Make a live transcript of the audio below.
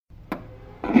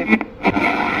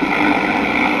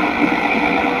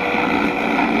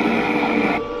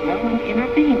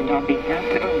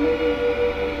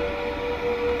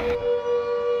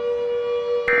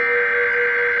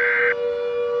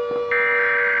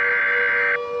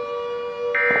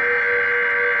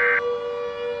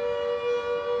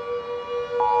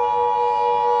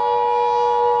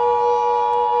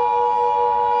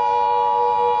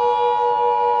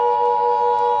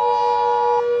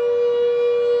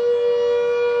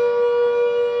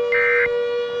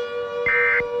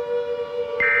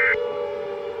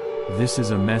This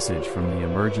is a message from the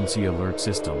emergency alert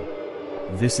system.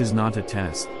 This is not a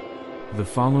test. The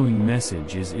following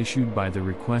message is issued by the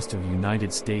request of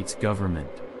United States government.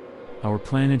 Our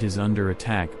planet is under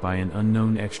attack by an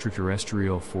unknown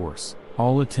extraterrestrial force.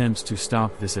 All attempts to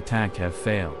stop this attack have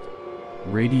failed.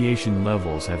 Radiation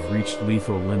levels have reached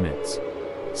lethal limits.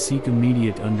 Seek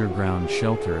immediate underground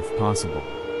shelter if possible.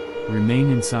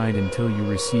 Remain inside until you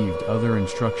received other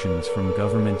instructions from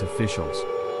government officials.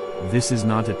 This is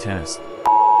not a test.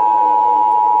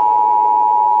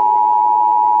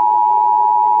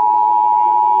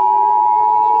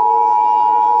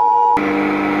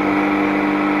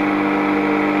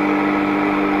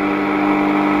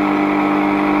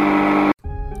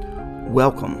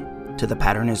 Welcome to The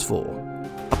Pattern is Full,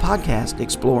 a podcast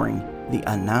exploring the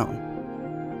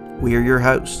unknown. We are your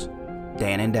hosts,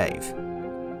 Dan and Dave.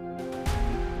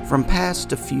 From past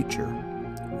to future,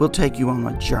 we'll take you on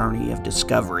a journey of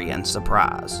discovery and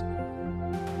surprise.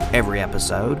 Every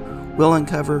episode, we'll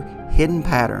uncover hidden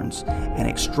patterns and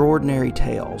extraordinary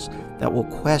tales that will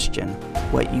question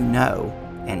what you know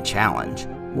and challenge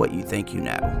what you think you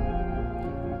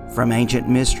know. From ancient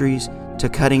mysteries to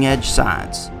cutting-edge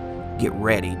science, get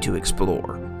ready to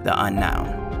explore the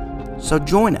unknown. So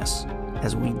join us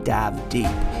as we dive deep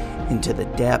into the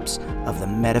depths of the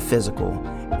metaphysical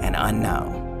and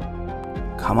unknown.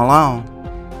 Come along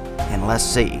and let's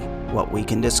see what we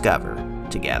can discover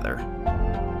together.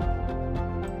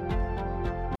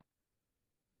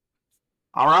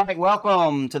 All right,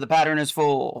 welcome to The Pattern is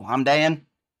Full. I'm Dan.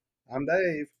 I'm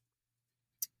Dave.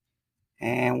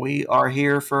 And we are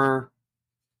here for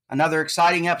another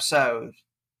exciting episode.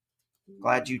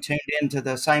 Glad you tuned into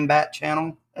the same bat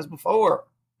channel as before.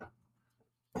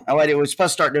 Oh, wait, it was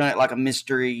supposed to start doing it like a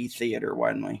mystery theater,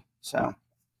 wasn't we? So,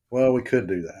 well, we could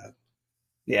do that.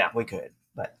 Yeah, we could,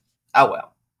 but oh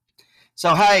well.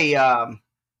 So, hey, I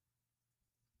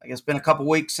guess it's been a couple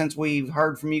weeks since we've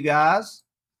heard from you guys.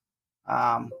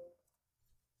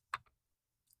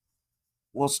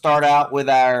 We'll start out with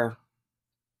our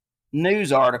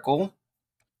news article,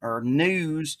 or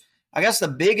news. I guess the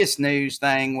biggest news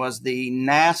thing was the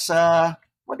NASA,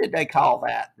 what did they call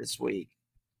that this week?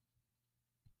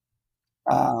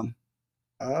 It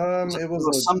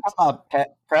was some kind of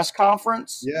press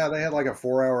conference. Yeah, they had like a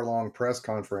 4-hour long press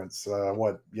conference.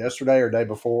 Yesterday or day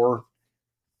before,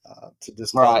 to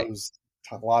disclose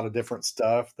a lot of different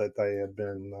stuff that they had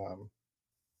been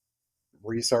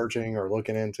researching or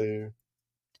looking into.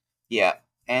 Yeah,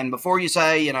 and before you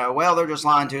say, well, they're just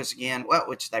lying to us again, well,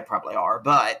 which they probably are,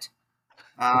 but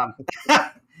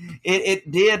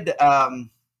it did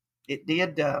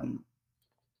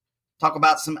talk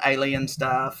about some alien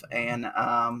stuff, and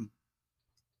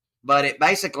but it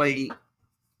basically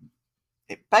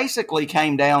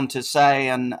came down to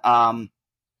saying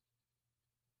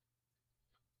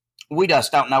we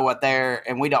just don't know what they're,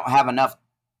 and we don't have enough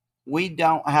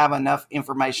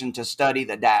information to study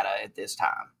the data at this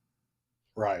time.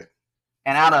 Right.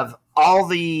 And out of all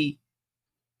the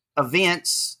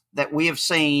events that we have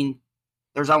seen,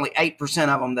 there's only 8%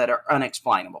 of them that are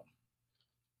unexplainable.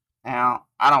 Now,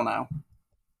 I don't know.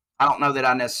 I don't know that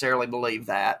I necessarily believe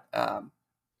that. I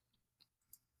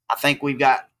think we've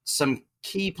got some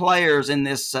key players in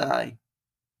this.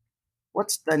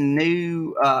 What's the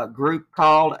new group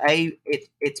called?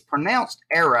 It's pronounced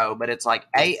Arrow, but it's like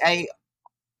AA.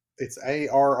 It's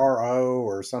ARRO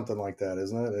or something like that,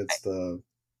 isn't it? It's the.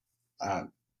 I'm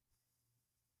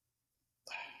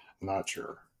not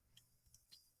sure.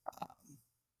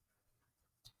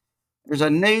 There's a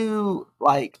new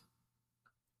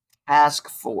task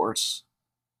force,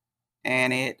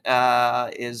 and it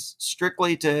is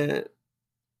strictly to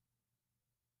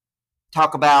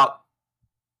talk about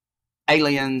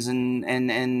aliens and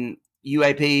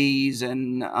UAPs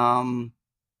and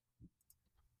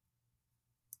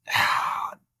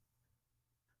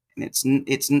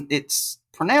it's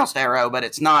pronounced Arrow, but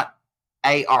it's not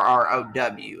ARROW.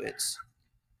 It's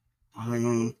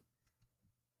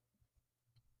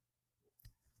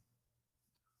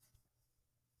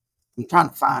I'm trying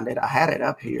to find it. I had it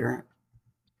up here.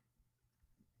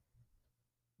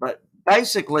 But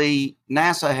basically,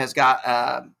 NASA has got,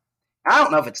 I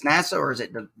don't know if it's NASA or is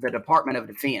it the Department of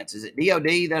Defense. Is it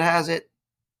DOD that has it?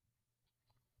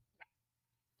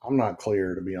 I'm not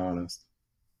clear, to be honest.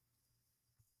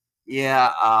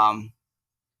 Yeah.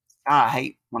 I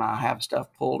hate when I have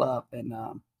stuff pulled up.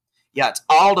 And it's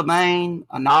All Domain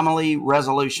Anomaly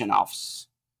Resolution Office.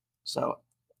 So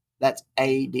that's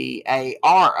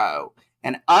ADARO.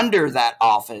 And under that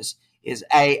office is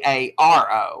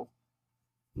AARO,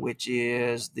 which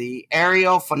is the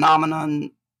Aerial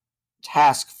Phenomenon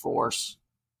Task Force.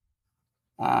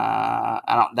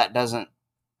 I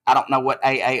don't know what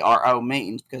AARO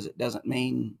means, because it doesn't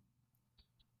mean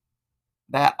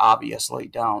that, obviously.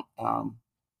 Don't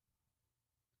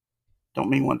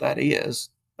mean what that is,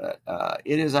 but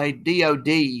it is a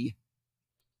DOD,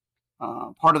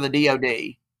 part of the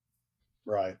DOD.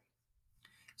 Right.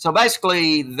 So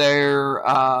basically, they're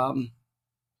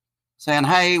saying,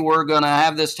 hey, we're going to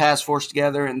have this task force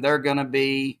together, and they're going to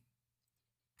be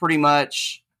pretty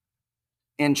much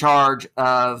in charge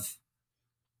of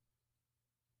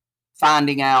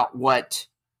finding out what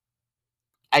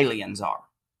aliens are,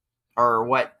 or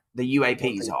what the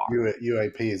UAPs are.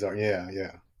 UAPs are, yeah.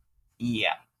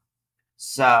 Yeah.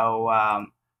 So,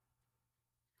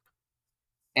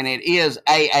 and it is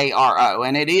AARO,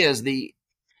 and it is the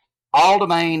All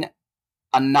Domain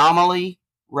Anomaly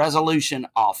Resolution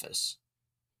Office,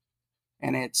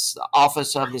 and it's the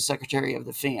Office of the Secretary of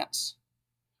Defense.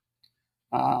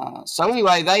 So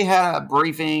anyway, they had a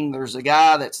briefing. There's a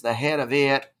guy that's the head of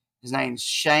it. His name's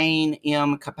Shane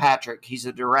M. Kirkpatrick. He's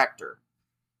a director.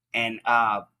 And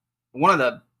one of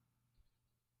the,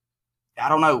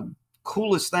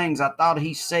 coolest things I thought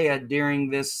he said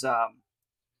during this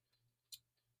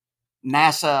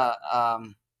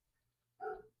NASA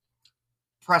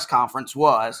press conference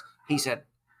was, he said,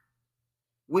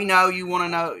 we know you want to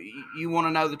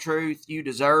know the truth. You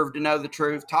deserve to know the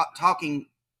truth.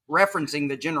 Referencing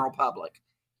the general public.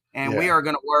 And we are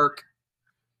going to work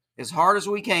as hard as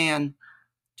we can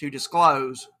to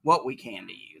disclose what we can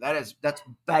to you. That's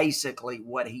basically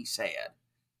what he said.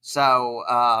 So,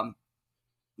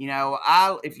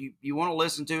 if you want to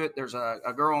listen to it, there's a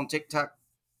girl on TikTok.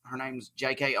 Her name's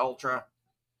JK Ultra.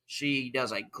 She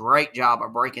does a great job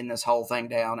of breaking this whole thing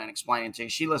down and explaining to you.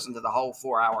 She listened to the whole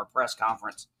 4-hour press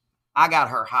conference. I got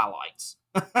her highlights.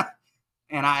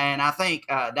 And I think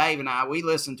Dave and I, we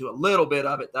listened to a little bit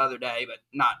of it the other day, but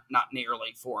not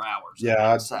nearly 4 hours.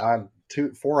 Yeah,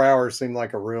 4 hours seemed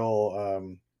like a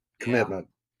real commitment.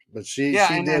 But she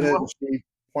did it. She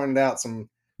pointed out some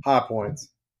high points.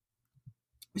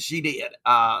 She did.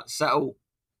 So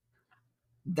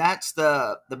that's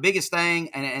the biggest thing,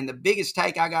 and the biggest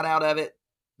take I got out of it.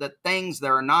 The things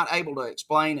they're not able to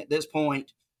explain at this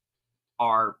point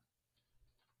are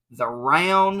the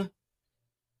round.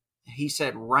 He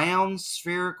said round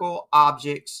spherical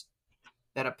objects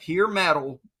that appear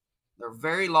metal. They're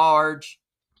very large,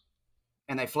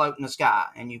 and they float in the sky.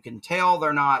 And you can tell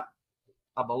they're not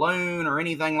a balloon or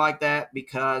anything like that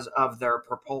because of their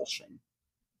propulsion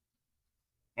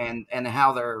and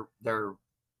how they're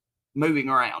moving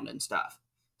around and stuff.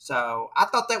 So I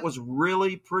thought that was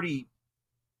really pretty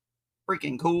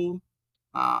freaking cool.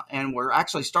 And we're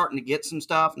actually starting to get some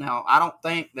stuff. Now, I don't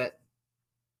think that,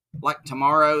 like,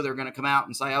 tomorrow they're going to come out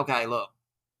and say, okay, look,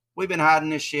 we've been hiding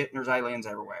this shit and there's aliens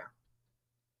everywhere.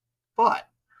 But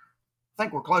I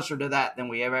think we're closer to that than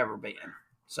we have ever been.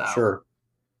 So, sure.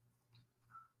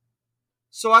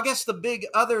 So I guess the big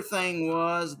other thing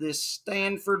was this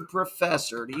Stanford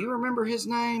professor. Do you remember his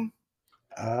name?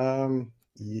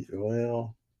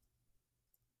 Well,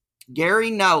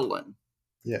 Gary Nolan.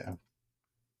 Yeah.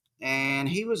 And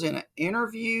he was in an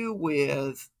interview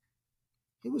with,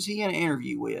 who was he in an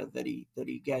interview with that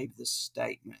he gave this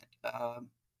statement?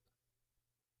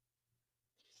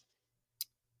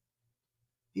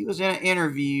 He was in an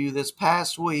interview this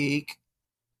past week.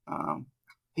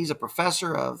 He's a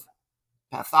professor of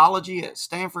pathology at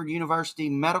Stanford University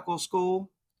Medical School.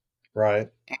 Right.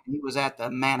 And he was at the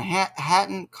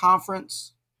Manhattan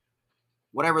Conference,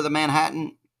 whatever the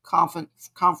Manhattan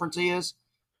Conference is.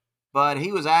 But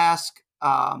he was asked,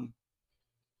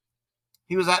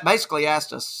 basically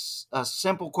asked a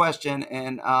simple question,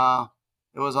 and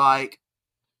it was like,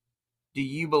 do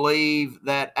you believe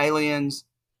that aliens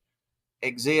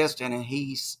exist? And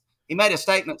he made a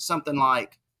statement something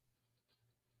like,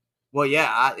 well, yeah,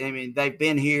 I mean, they've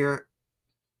been here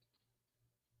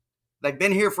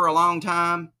for a long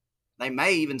time. They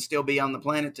may even still be on the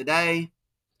planet today.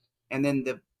 And then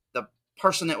the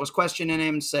person that was questioning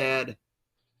him said,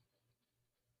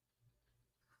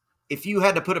 if you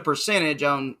had to put a percentage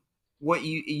on what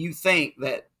you think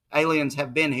that aliens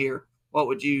have been here, what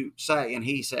would you say? And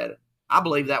he said, I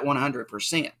believe that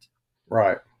 100%.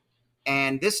 Right.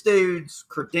 And this dude's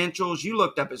credentials, you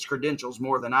looked up his credentials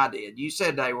more than I did. You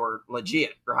said they were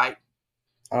legit, right?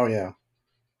 Oh, yeah.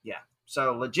 Yeah.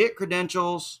 So legit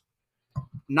credentials,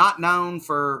 not known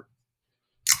for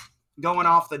going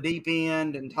off the deep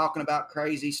end and talking about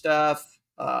crazy stuff.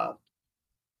 But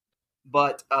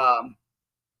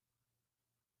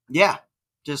yeah,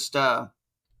 just,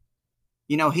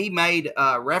 he made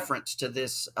reference to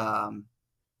this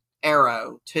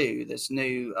Arrow too, this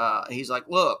new, he's like,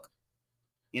 look,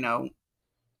 you know,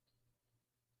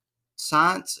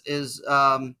 science is,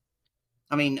 the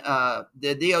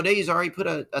DOD's already put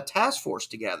a task force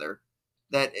together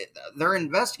that they're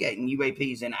investigating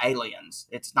UAPs and aliens.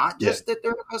 It's not Yeah. just that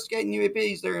they're investigating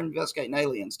UAPs, they're investigating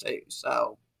aliens too.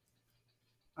 So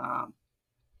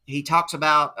he talks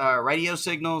about radio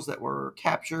signals that were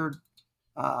captured.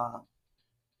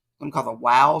 Something called the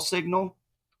WOW signal.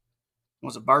 It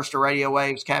was a burst of radio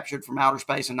waves captured from outer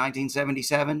space in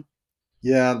 1977.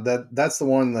 Yeah, that's the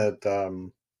one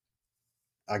that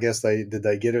I guess they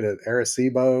get it at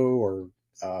Arecibo or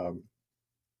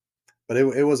but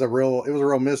it was a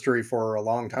real mystery for a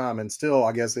long time, and still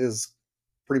I guess is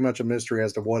pretty much a mystery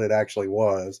as to what it actually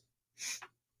was.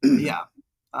 Yeah.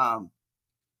 And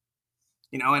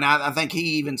I think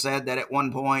he even said that at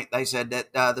one point they said that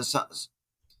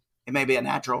it may be a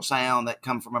natural sound that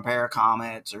come from a pair of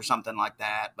comets or something like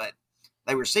that, but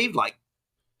they received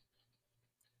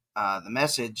the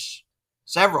message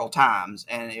several times,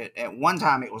 and at one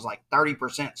time it was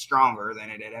 30% stronger than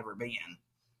it had ever been.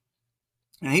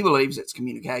 And he believes it's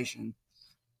communication,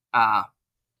 and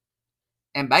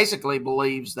basically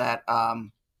believes that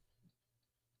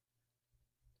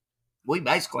we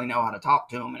basically know how to talk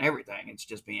to them and everything. It's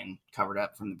just being covered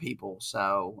up from the people.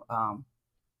 So,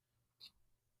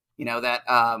 that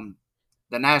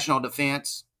the National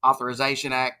Defense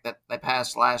Authorization Act that they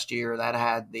passed last year, that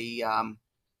had the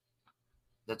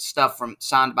that stuff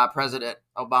signed by President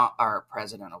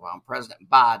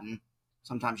Biden.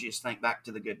 Sometimes you just think back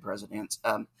to the good presidents.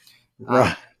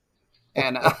 Right.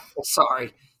 And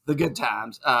sorry, the good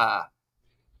times.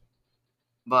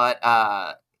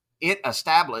 But it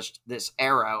established this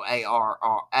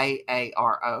AARO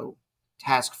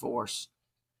task force.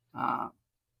 And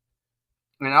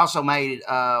it also made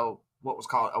what was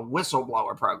called a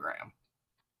whistleblower program.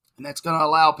 And that's going to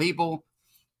allow people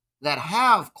that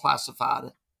have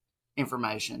classified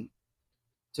information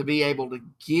to be able to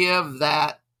give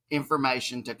that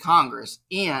information to Congress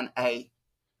in a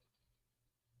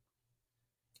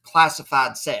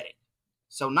classified setting.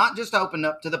 So not just open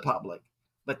up to the public,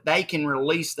 but they can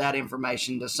release that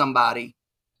information to somebody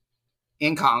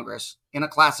in Congress in a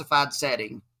classified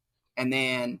setting. And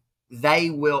then they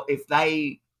will, if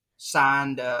they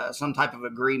signed some type of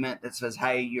agreement that says,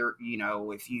 hey,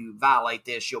 if you violate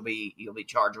this, you'll be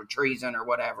charged with treason or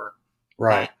whatever.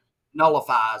 Right. That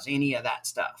nullifies any of that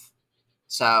stuff.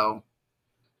 So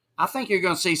I think you're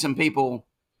going to see some people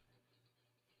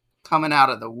coming out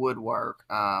of the woodwork.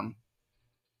 I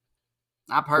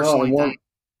personally think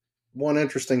one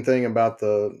interesting thing about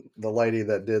the lady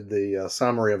that did the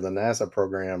summary of the NASA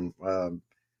program, I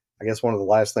guess one of the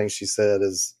last things she said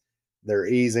is they're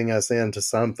easing us into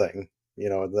something.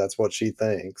 That's what she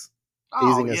thinks.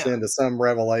 Easing us into some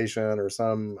revelation or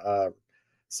something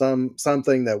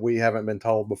that we haven't been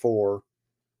told before.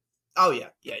 Oh yeah.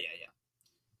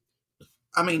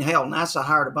 I mean, hell, NASA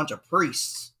hired a bunch of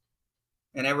priests,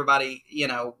 and everybody,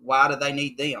 why do they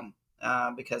need them?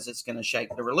 Because it's going to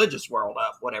shake the religious world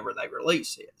up, whatever they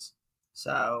release is.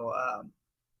 So,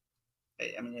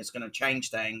 it's going to change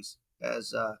things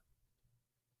as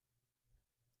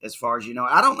far as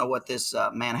I don't know what this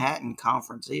Manhattan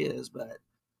conference is, but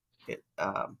it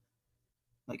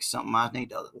like something I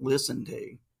need to listen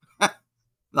to.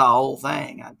 The whole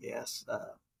thing, I guess.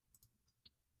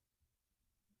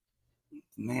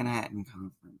 Manhattan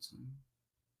conference.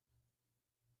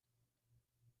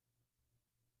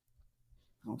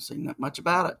 I don't see much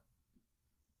about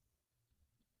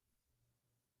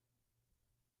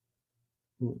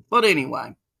it. But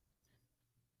anyway,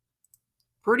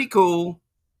 pretty cool.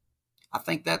 I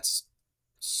think that's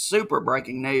super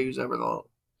breaking news over the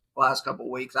last couple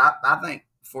of weeks. I think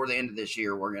before the end of this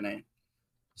year, we're gonna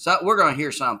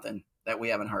hear something that we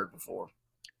haven't heard before.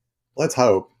 Let's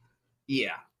hope.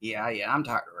 Yeah. I'm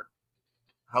tired of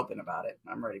hoping about it.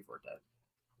 I'm ready for it to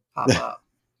pop up.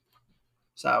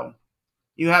 So,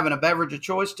 you having a beverage of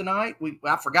choice tonight?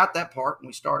 I forgot that part when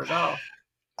we started off.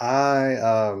 I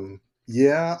am.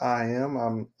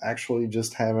 I'm actually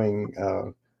just having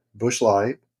Busch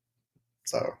Light.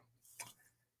 So,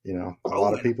 a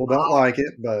lot of people don't like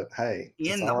it, but hey,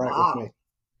 it's all right with me.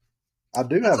 I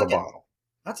do have a bottle.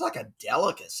 That's like a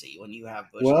delicacy when you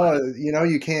have Busch Light. Well,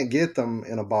 you can't get them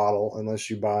in a bottle unless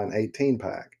you buy an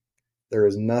 18-pack. There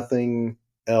is nothing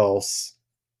else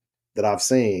that I've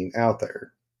seen out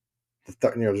there.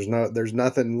 There's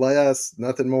nothing less,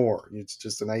 nothing more. It's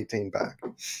just an 18-pack.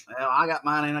 Well, I got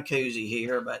mine in a koozie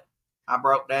here, but I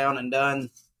broke down and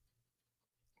done.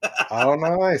 Oh,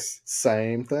 nice.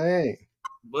 Same thing.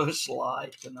 Busch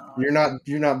Light tonight.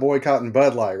 You're not boycotting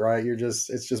Bud Light, right?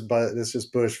 It's just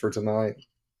Busch for tonight.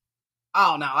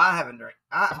 Oh no, I haven't drank.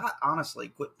 I honestly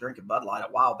quit drinking Bud Light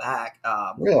a while back.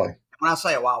 Really? When I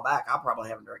say a while back, I probably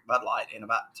haven't drank Bud Light in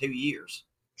about 2 years.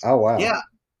 Oh wow. Yeah,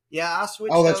 yeah, I Oh,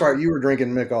 switched that's over right. to You were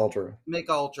drinking Mick Ultra. Mick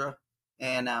Ultra,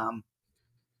 and and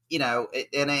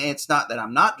it's not that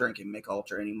I'm not drinking Mick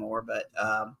Ultra anymore, but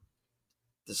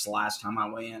this last time I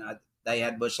went, they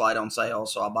had Busch Light on sale,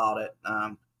 so I bought it.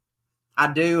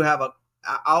 I do have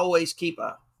I always keep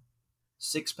a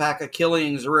 6-pack of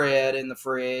Killian's Red in the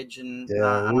fridge, and Yeah,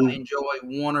 I enjoy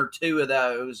one or two of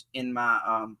those in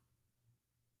my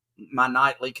my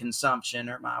nightly consumption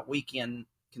or my weekend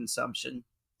consumption.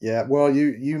 yeah. Well,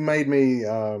 you made me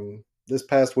this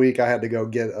past week. I had to go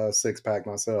get a 6-pack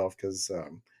myself because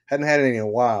hadn't had any in a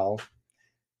while.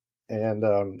 And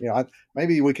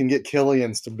maybe we can get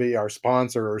Killian's to be our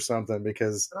sponsor or something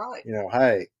because Right.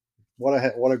 hey,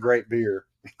 what a great beer.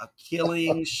 A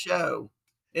Killian's show.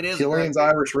 It is a great Killian's beer.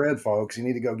 Irish Red, folks. You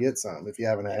need to go get some if you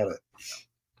haven't had it.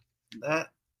 That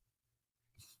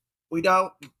we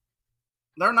don't.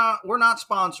 We're not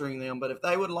sponsoring them, but if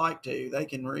they would like to, they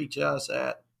can reach us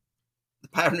at the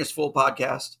Pattern is Full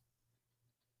Podcast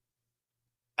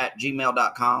at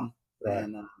gmail.com. Right.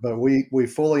 And but we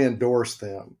fully endorse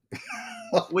them.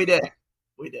 we do.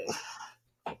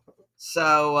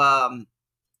 So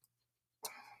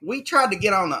we tried to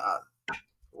get on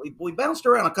we bounced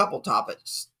around a couple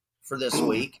topics for this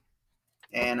week,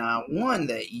 and one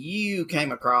that you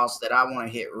came across that I want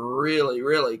to hit really,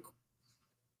 really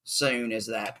soon is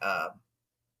that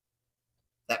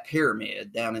that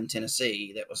pyramid down in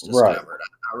Tennessee that was discovered.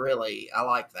 Right. I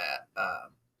like that.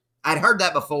 I'd heard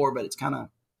that before, but it's kind of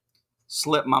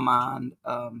slipped my mind.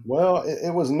 Well,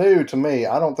 it was new to me.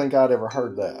 I don't think I'd ever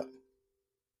heard that.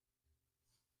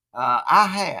 I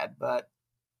had, but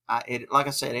like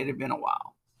I said, it had been a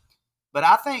while. But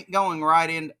I think going right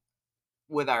in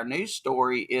with our news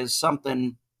story is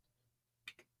something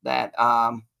that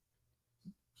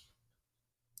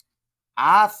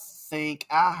I think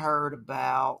I heard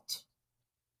about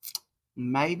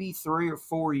maybe 3 or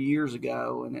 4 years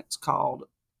ago, and it's called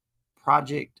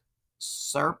Project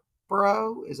Serpo.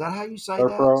 Is that how you say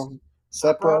that?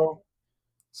 Serpo?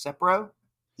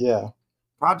 Yeah.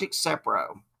 Project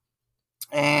Serpo.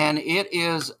 And it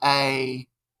is a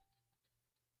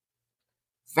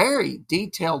very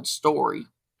detailed story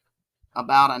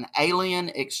about an alien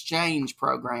exchange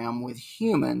program with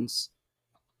humans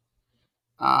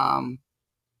in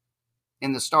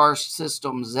the star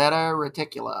system Zeta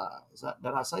Reticuli.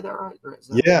 Did I say that right?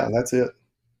 Yeah, that's it.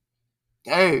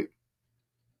 Dude,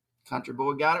 country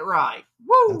boy got it right.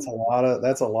 Woo!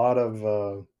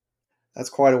 That's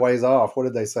quite a ways off. What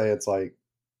did they say? It's like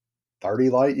 30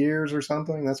 light years or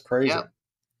something? That's crazy. Yep.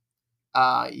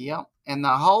 Yep. And the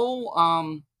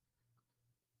whole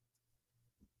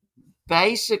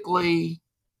basically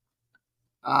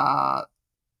the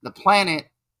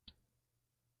planet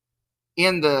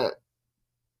in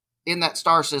that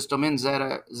star system in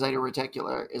Zeta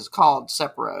Reticuli is called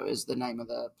Serpo, is the name of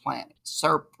the planet.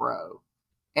 Serpo.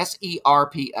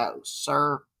 Serpo.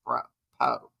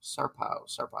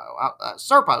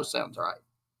 Serpo sounds right.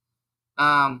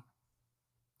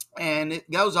 And it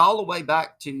goes all the way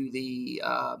back to the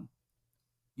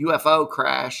UFO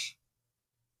crash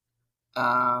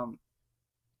in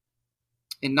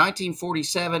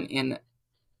 1947 in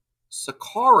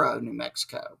Socorro, New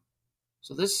Mexico.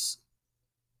 So this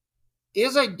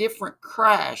is a different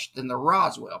crash than the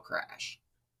Roswell crash.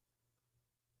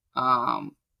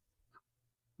 But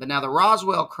now the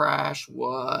Roswell crash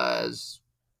was,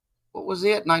 what was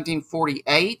it,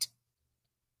 1948?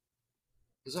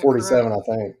 Is that 47, correct?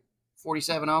 I think.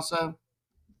 47 also?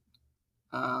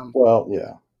 Well,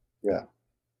 yeah. Yeah.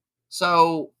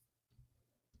 So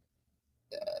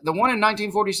the one in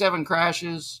 1947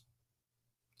 crashes,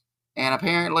 and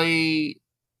apparently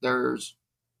there's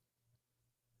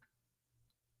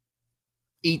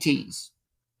ETs,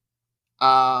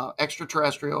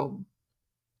 extraterrestrial.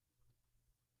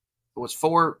 It was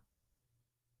four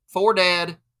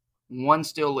dead, one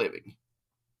still living.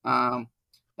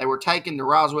 They were taken to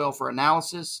Roswell for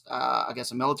analysis. I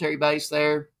guess a military base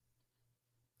there.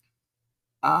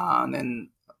 And then,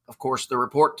 of course, the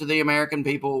report to the American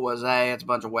people was, hey, it's a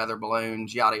bunch of weather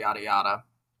balloons, yada, yada, yada.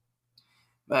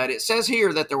 But it says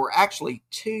here that there were actually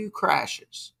 2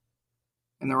 crashes.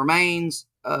 And the remains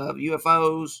of the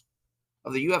UFO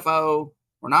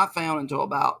were not found until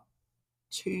about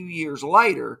 2 years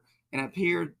later, and it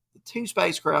appeared the 2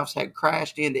 spacecrafts had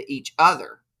crashed into each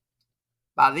other.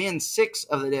 By then, 6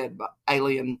 of the dead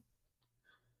alien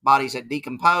bodies had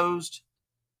decomposed,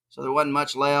 so there wasn't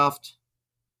much left.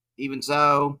 Even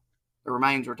so, the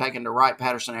remains were taken to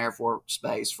Wright-Patterson Air Force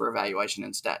Base for evaluation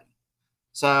and study.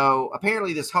 So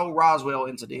apparently this whole Roswell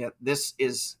incident, this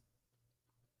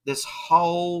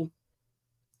whole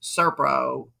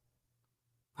Serpo,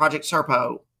 Project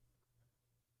Serpo,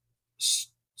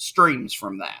 streams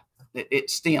from that. It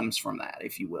stems from that,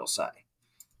 if you will say.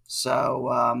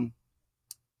 So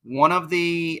one of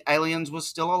the aliens was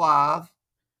still alive,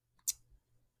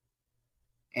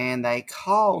 and they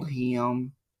called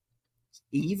him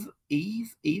Even?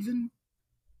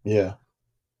 Yeah.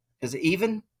 Is it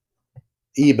Even?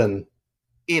 Even.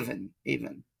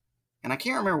 And I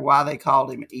can't remember why they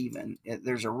called him Even.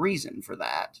 There's a reason for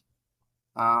that.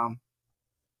 But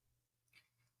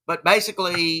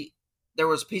basically, there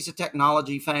was a piece of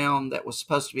technology found that was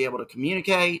supposed to be able to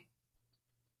communicate.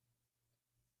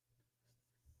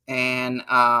 And,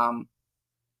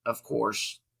 of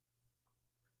course,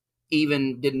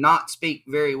 Even did not speak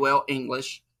very well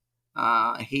English.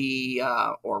 He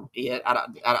or it,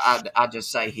 I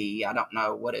just say he. I don't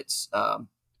know what its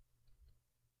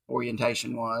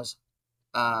orientation was.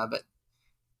 But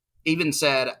Even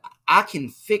said, I can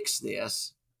fix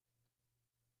this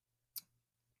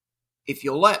if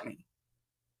you'll let me.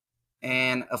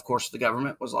 And of course, the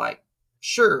government was like,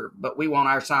 sure, but we want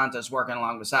our scientists working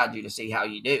along beside you to see how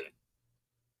you do it.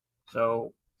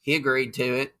 So he agreed to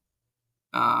it.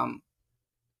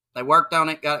 They worked on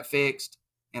it, got it fixed,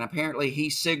 and apparently he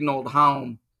signaled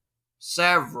home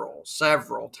several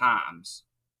times,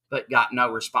 but got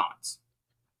no response.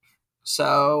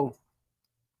 So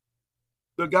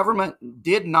the government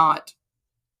did not,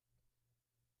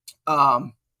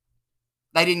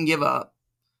 they didn't give up.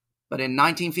 But in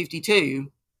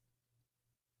 1952,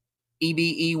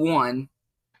 EBE-1,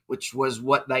 which was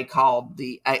what they called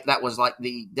that was like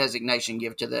the designation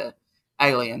given to the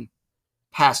alien,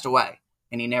 passed away,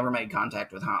 and he never made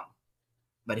contact with home,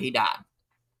 but he died.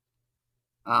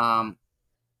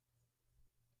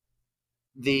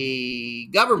 The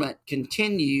government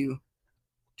continued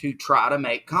to try to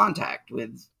make contact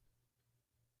with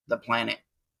the planet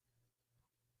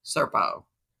Serpo.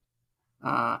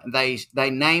 They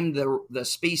named the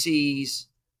species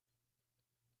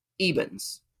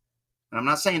Ebens. And I'm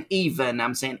not saying even,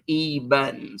 I'm saying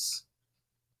Ebens.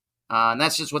 And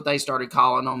that's just what they started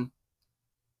calling them.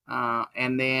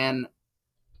 And then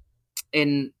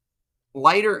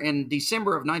later in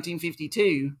December of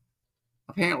 1952,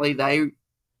 apparently they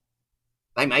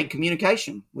made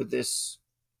communication with this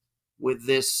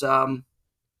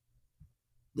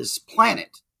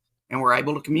planet, and were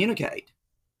able to communicate.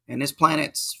 And this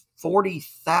planet's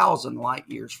 40,000 light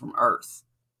years from Earth.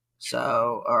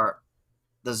 So, or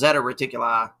the Zeta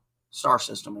Reticuli star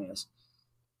system is.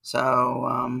 So,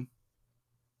 I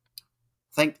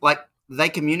think like they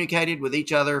communicated with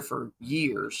each other for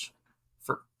years,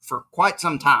 for quite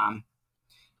some time.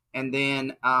 And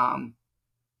then, now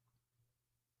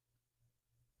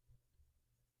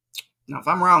if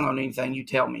I'm wrong on anything, you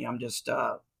tell me. I'm just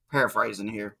paraphrasing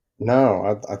here.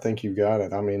 No, I think you got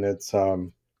it. I mean, it's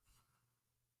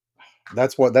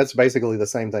that's basically the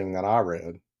same thing that I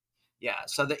read. Yeah.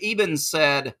 So the Ebens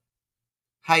said,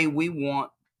 hey, we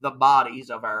want the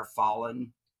bodies of our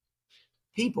fallen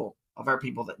people, of our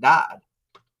people that died.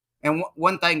 And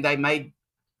one thing they made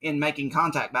in making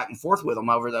contact back and forth with them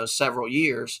over those several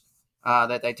years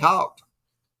that they talked,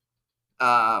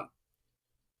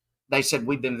 they said,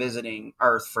 we've been visiting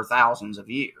Earth for thousands of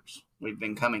years. We've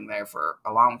been coming there for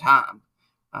a long time.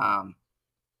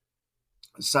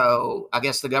 So I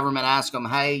guess the government asked them,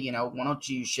 hey, why don't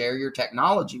you share your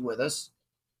technology with us?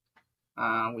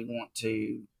 We want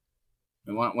to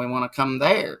come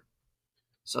there.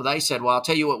 So they said, well, I'll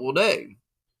tell you what we'll do.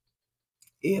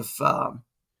 If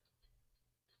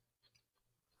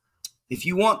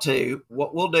you want to,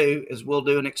 what we'll do is we'll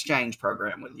do an exchange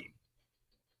program with you.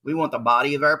 We want the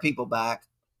body of our people back.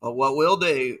 But what we'll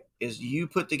do is you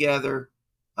put together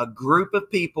a group of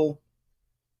people.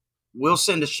 We'll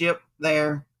send a ship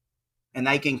there, and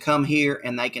they can come here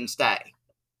and they can stay.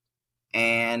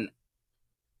 And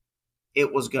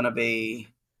it was going to be,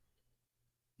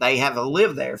 they have to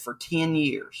live there for 10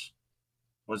 years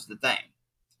was the thing.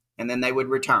 And then they would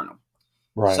return them.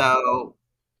 Right. So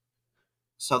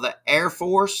the Air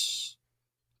Force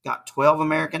got 12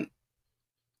 American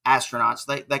astronauts.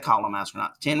 They call them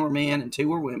astronauts. 10 were men and 2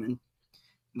 were women.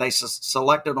 They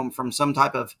selected them from some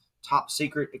type of top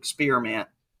secret experiment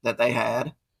that they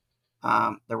had.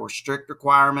 There were strict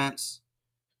requirements.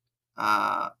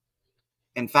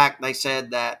 In fact, they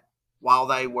said that while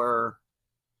they were,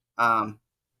 the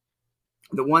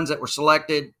ones that were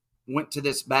selected went to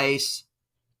this base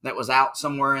that was out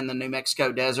somewhere in the New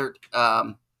Mexico desert.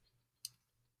 The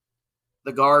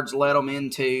guards led them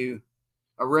into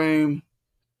a room,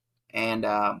 and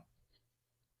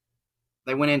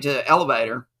they went into the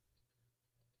elevator,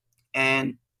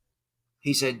 and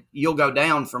he said, "You'll go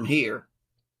down from here."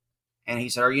 And he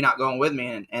said, "Are you not going with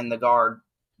me?" And the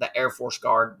Air Force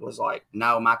guard was like,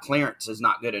 "No, my clearance is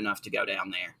not good enough to go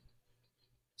down there."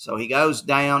 So he goes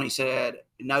down. He said,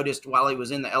 noticed while he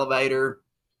was in the elevator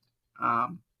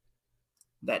that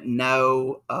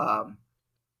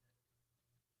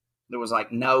there was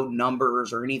like no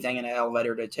numbers or anything in the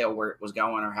elevator to tell where it was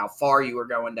going or how far you were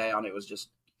going down. It was just,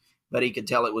 but he could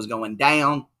tell it was going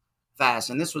down fast.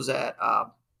 And this was at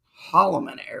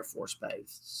Holloman Air Force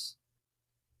Base.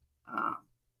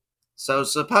 So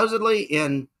supposedly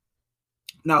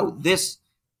that's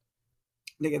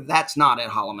not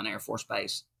at Holloman Air Force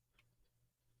Base.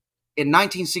 In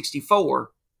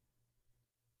 1964,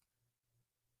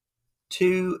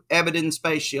 2 Ebden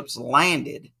spaceships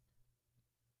landed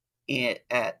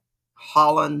at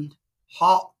Hollyman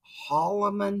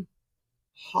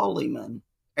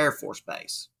Air Force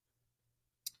Base.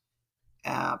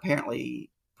 Apparently,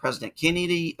 President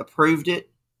Kennedy approved it.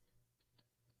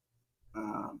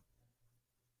 They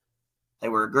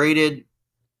were greeted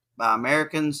by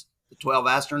Americans. The 12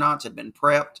 astronauts had been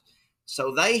prepped.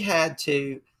 So they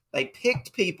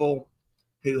picked people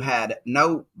who had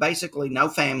basically no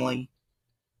family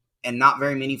and not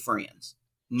very many friends.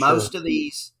 Most of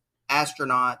these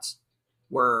astronauts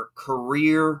were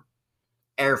career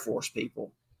Air Force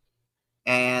people.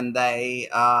 And they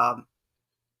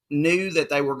knew that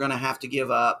they were going to have to give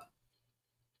up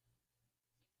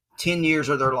 10 years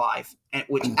of their life,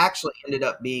 which actually ended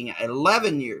up being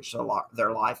 11 years of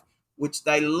their life, which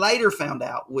they later found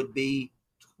out would be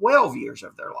 12 years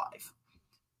of their life.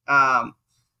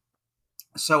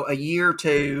 So a year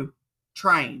to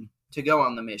train to go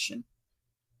on the mission,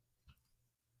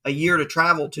 a year to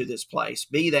travel to this place,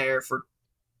 be there for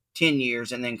 10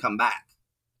 years, and then come back,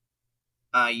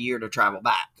 a year to travel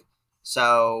back.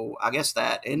 So I guess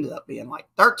that ended up being like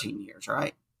 13 years,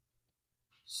 right?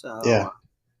 So,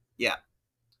 yeah.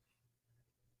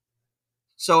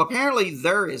 So apparently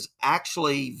there is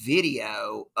actually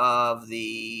video of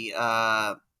the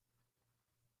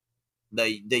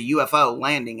UFO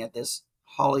landing at this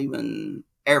Hollyman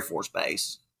Air Force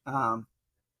Base.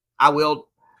 I will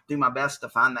do my best to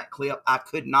find that clip. I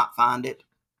could not find it,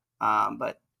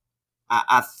 but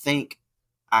I think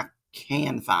I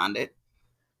can find it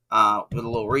with a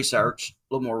little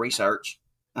more research.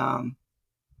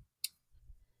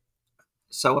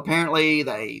 So apparently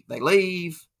they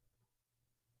leave.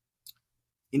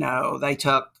 They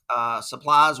took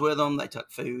supplies with them. They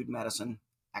took food, medicine,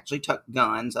 actually took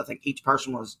guns. I think each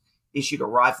person was issued a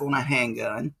rifle and a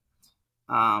handgun.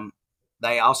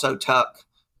 They also took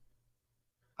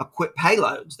equipped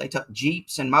payloads. They took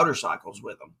Jeeps and motorcycles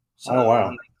with them. So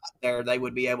when they got there, they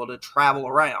would be able to travel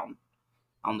around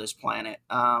on this planet.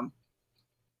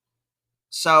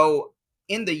 So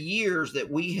in the years that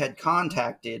we had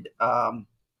contacted,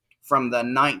 from the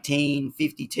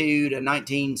 1952 to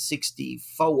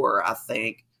 1964, I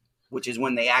think, which is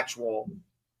when the actual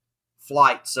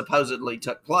flight supposedly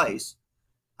took place,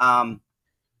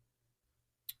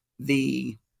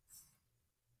 the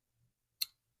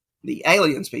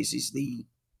alien species, the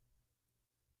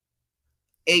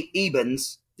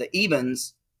Ebens,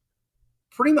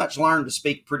 pretty much learned to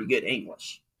speak pretty good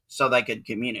English so they could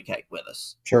communicate with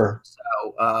us. Sure.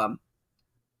 So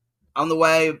on the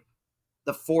way,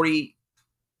 the 40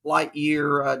 light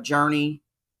year journey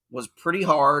was pretty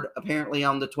hard, apparently,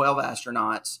 on the 12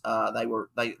 astronauts.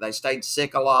 They stayed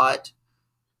sick a lot.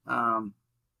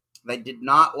 They did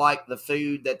not like the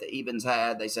food that the Ebens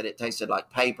had. They said it tasted like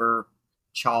paper,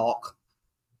 chalk.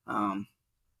 And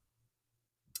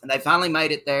they finally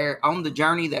made it there. On the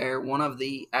journey there, one of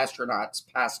the astronauts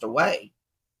passed away.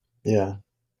 Yeah.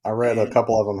 I read a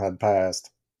couple of them had passed.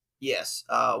 Yes.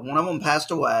 One of them passed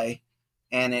away,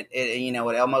 and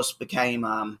it almost became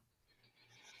an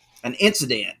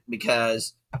incident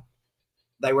because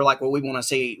they were like, well, we want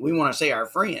to see our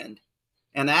friend.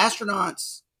 And the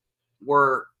astronauts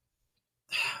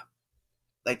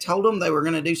they told them they were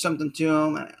going to do something to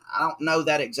them. And I don't know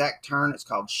that exact term. It's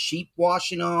called sheep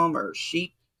washing them or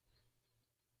sheep.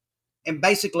 And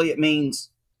basically it means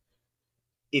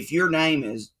if your name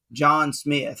is John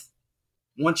Smith,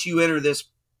 once you enter this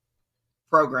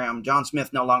program, John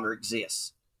Smith no longer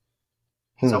exists.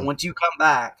 So once you come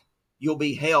back, you'll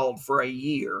be held for a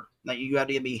year. Now you have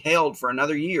to be held for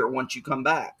another year once you come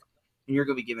back. And you're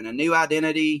going to be given a new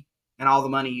identity and all the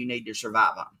money you need to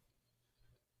survive on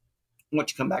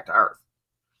once you come back to Earth.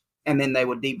 And then they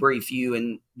would debrief you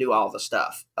and do all the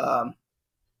stuff.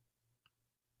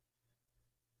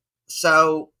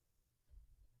 So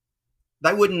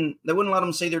they wouldn't let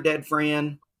them see their dead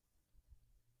friend.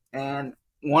 And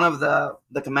one of the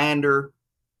commander,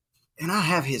 and I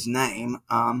have his name,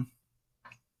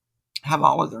 have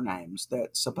all of their names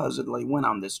that supposedly went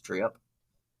on this trip.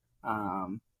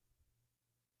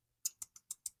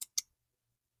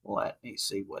 Let me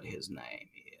see what his name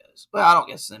is. Well, I don't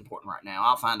guess it's important right now.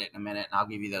 I'll find it in a minute, and I'll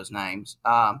give you those names.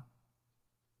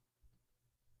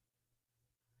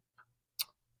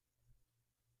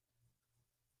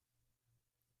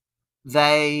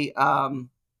 They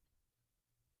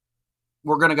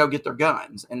were going to go get their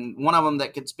guns, and one of them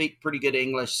that could speak pretty good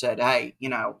English said, "Hey,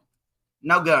 no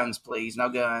guns, please, no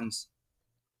guns."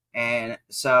 And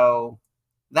so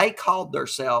they called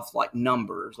themselves like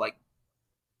numbers, like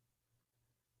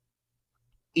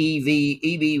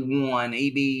EB1,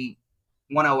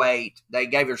 EB108. They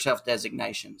gave themselves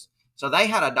designations. So they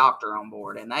had a doctor on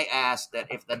board, and they asked that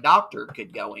if the doctor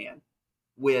could go in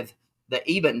with the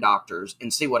Eben doctors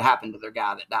and see what happened to their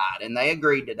guy that died. And they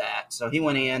agreed to that. So he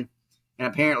went in, and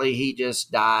apparently he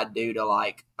just died due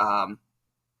to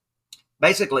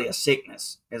basically a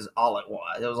sickness is all it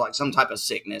was. It was like some type of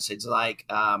sickness. It's like,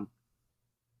 I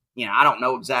don't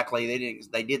know exactly.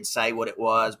 They did say what it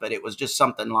was, but it was just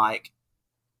something like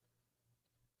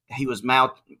he was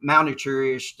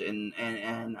malnourished and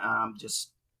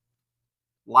just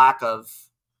lack of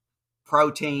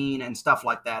protein and stuff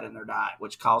like that in their diet,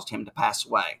 which caused him to pass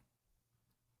away.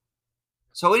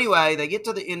 So anyway, they get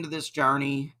to the end of this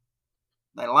journey.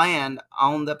 They land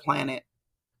on the planet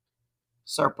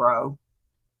Serpo,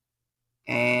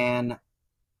 and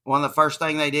one of the first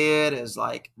thing they did is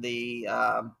they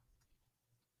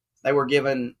were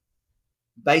given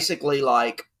basically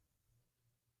like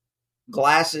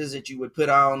glasses that you would put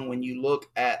on when you look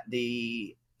at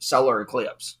the solar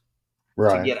eclipse,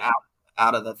 right, to get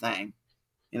out of the thing.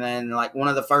 And then one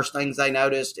of the first things they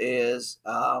noticed is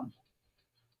the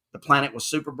planet was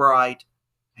super bright,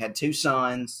 had two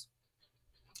suns.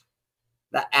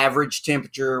 The average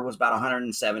temperature was about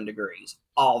 107 degrees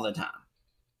all the time.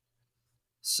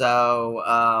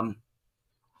 So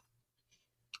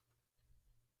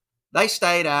they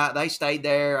stayed out. They stayed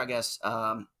there. I guess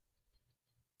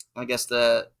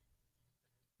the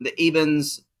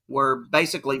Ebens were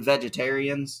basically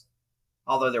vegetarians,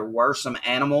 although there were some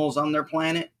animals on their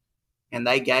planet, and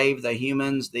they gave the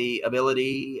humans the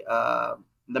ability,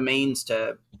 the means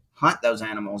to hunt those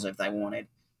animals if they wanted,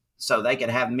 so they could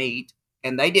have meat.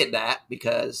 And they did that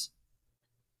because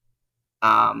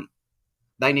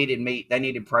they needed meat. They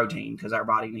needed protein because our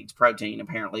body needs protein.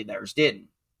 Apparently theirs didn't.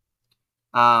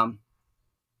 One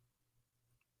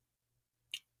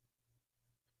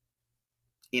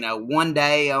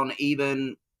day on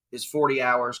Eben is 40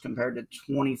 hours compared to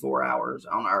 24 hours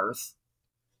on Earth.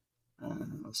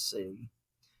 Let's see.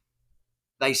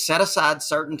 They set aside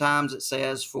certain times, it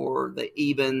says, for the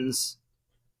Ebens.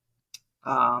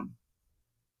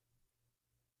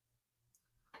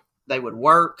 They would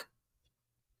work.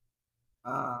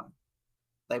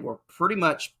 They were pretty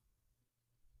much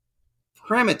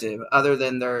primitive, other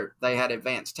than they had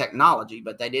advanced technology,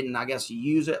 but they didn't, I guess,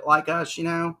 use it like us.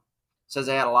 It says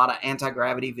they had a lot of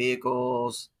anti-gravity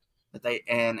vehicles that they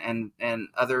and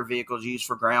other vehicles used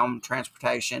for ground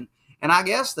transportation. And I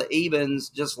guess the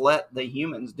Ebens just let the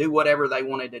humans do whatever they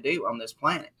wanted to do on this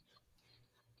planet.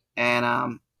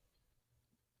 And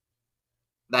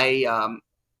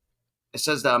it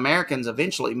says the Americans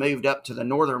eventually moved up to the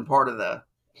northern part of the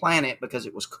planet because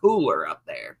it was cooler up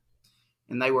there,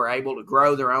 and they were able to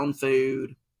grow their own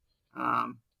food.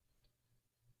 And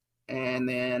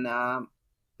then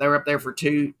they were up there for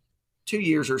two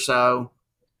years or so.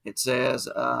 It says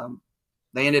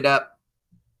they ended up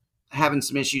having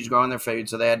some issues growing their food,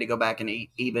 so they had to go back and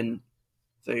eat Eben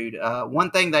food.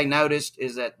 One thing they noticed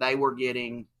is that they were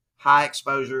getting high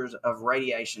exposures of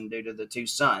radiation due to the two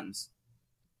suns.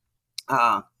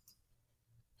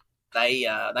 They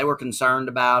were concerned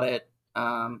about it.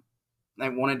 They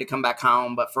wanted to come back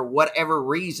home, but for whatever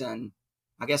reason,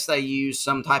 I guess they used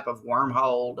some type of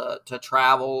wormhole to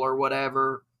travel or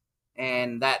whatever,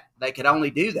 and that they could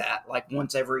only do that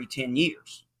once every 10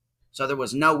 years. So there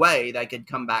was no way they could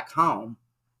come back home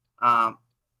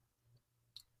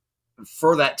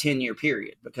for that 10-year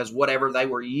period, because whatever they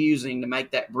were using to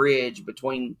make that bridge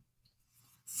between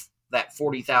that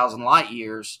 40,000 light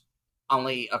years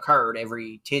only occurred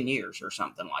every 10 years or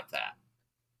something like that.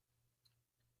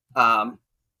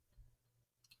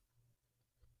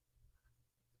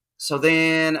 So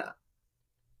then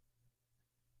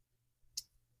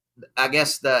I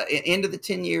guess the end of the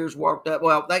 10 years worked up.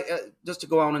 Well, they just to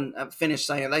go on and finish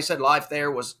saying, they said life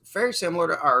there was very similar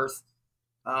to Earth,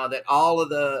 that all of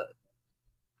the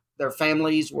their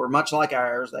families were much like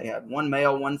ours. They had one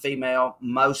male, one female.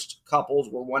 Most couples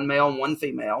were one male and one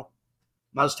female.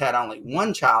 Most had only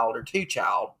one child or two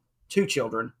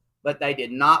children, but they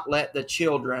did not let the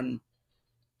children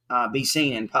be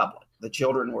seen in public. The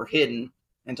children were hidden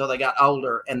until they got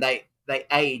older, and they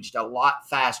aged a lot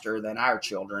faster than our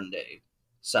children do.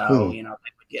 So, they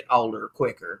would get older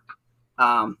quicker.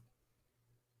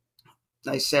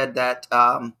 They said that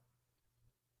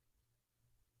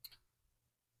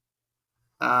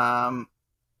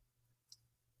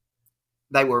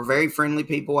they were very friendly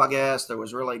people, I guess. There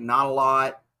was really not a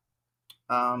lot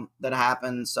that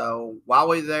happened. So while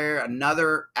we were there,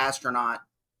 another astronaut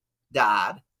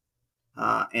died,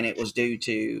 and it was due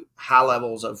to high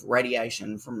levels of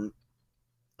radiation from,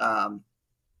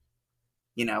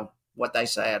 what they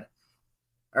said,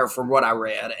 or from what I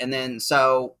read. And then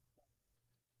so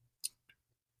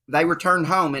they returned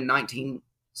home in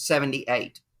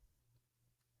 1978.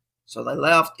 So they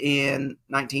left in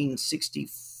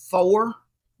 1964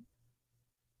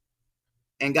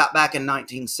 and got back in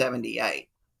 1978,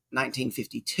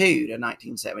 1952 to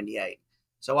 1978.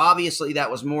 So obviously that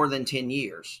was more than 10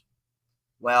 years.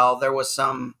 Well, there was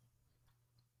some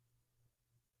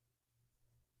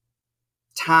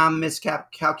time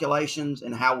miscalculations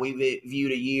in how we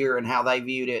viewed a year and how they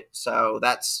viewed it. So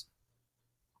that's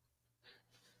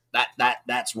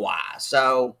why.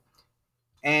 So,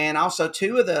 and also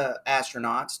two of the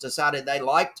astronauts decided they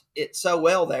liked it so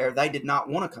well there, they did not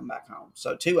want to come back home.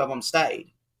 So two of them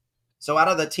stayed. So out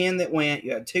of the 10 that went,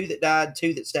 you had 2 that died,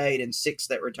 2 that stayed, and 6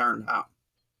 that returned home.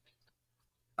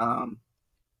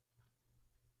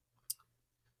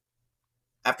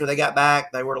 After they got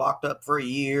back, they were locked up for a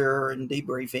year and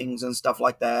debriefings and stuff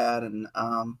like that. And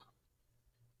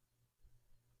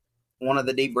one of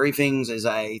the debriefings is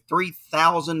a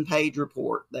 3,000-page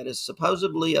report that is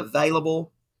supposedly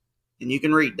available, and you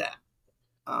can read that.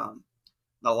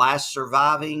 The last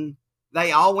surviving,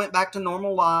 they all went back to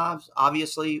normal lives,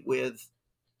 obviously with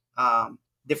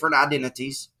different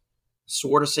identities,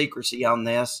 swore to secrecy on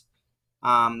this.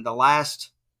 The last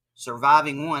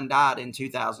surviving one died in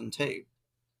 2002.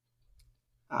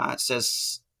 It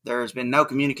says there has been no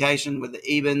communication with the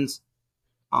Ebens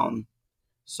on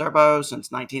Serpo since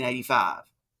 1985.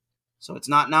 So it's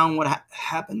not known what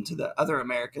happened to the other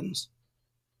Americans,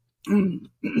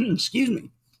 excuse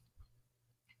me,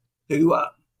 who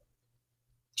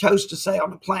chose to stay on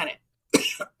the planet.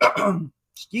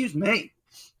 Excuse me.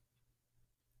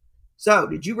 So,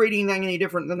 did you read anything any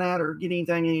different than that, or get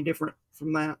anything any different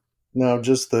from that? No,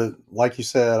 just like you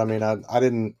said. I mean, I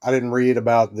didn't read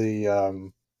about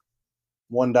the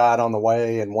one died on the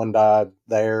way and one died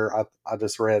there. I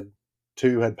just read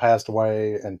 2 had passed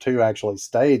away and 2 actually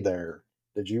stayed there.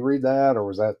 Did you read that, or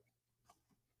was that?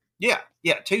 Yeah,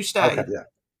 2 stayed. Okay,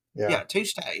 yeah, 2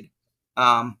 stayed.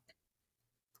 Now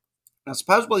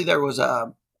supposedly there's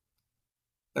a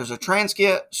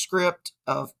transcript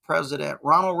of President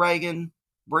Ronald Reagan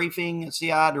briefing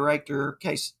CIA Director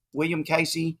William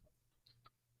Casey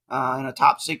in a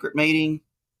top secret meeting.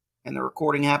 And the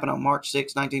recording happened on March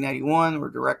 6, 1981, where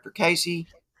Director Casey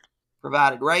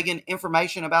provided Reagan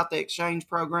information about the exchange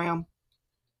program.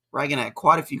 Reagan had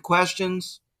quite a few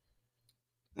questions,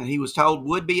 and he was told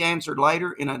would be answered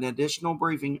later in an additional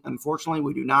briefing. Unfortunately,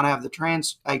 we do not have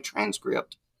a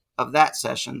transcript of that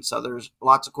session, so there's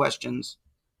lots of questions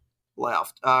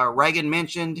left. Reagan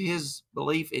mentioned his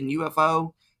belief in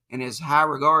UFO and his high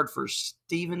regard for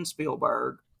Steven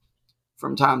Spielberg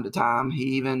from time to time. He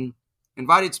even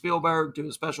invited Spielberg to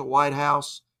a special White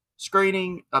House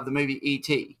screening of the movie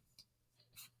E.T.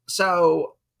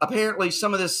 So apparently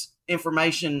some of this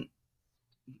information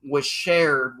was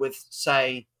shared with,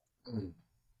 say,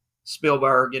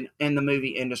 Spielberg and the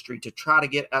movie industry to try to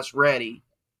get us ready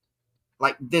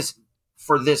like this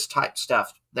for this type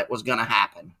stuff that was going to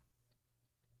happen.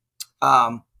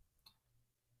 And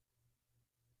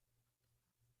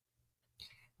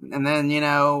then,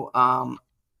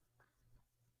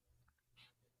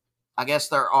 I guess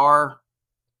there are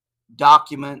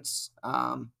documents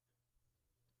and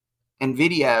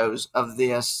videos of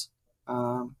this.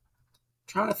 Trying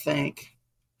to think.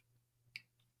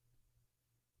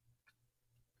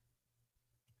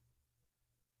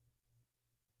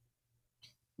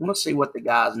 I want to see what the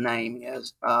guy's name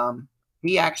is.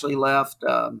 He actually left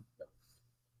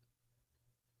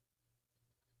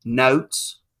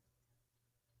notes.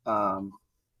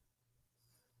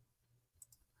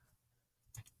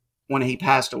 When he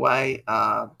passed away,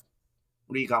 what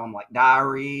do you call them, like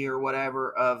diary or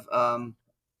whatever of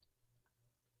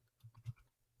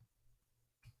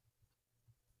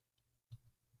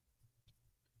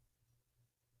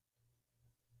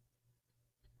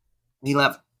he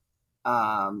left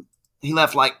he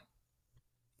left like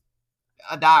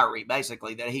a diary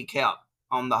basically that he kept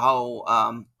on the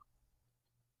whole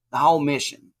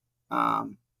mission. Now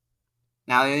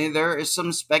there is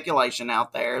some speculation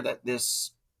out there that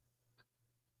this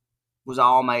was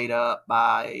all made up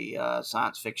by a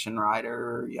science fiction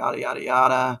writer, yada yada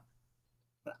yada.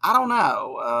 But I don't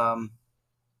know.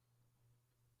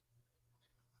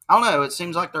 I don't know. It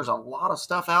seems like there's a lot of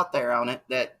stuff out there on it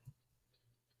that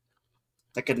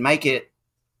could make it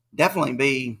definitely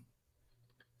be,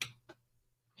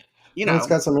 Well, it's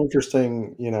got some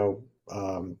interesting,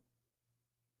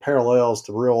 parallels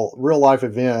to real life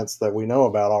events that we know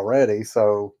about already.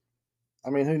 So, I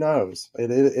mean, who knows?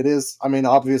 It is. I mean,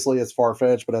 obviously, it's far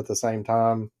fetched, but at the same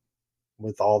time,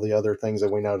 with all the other things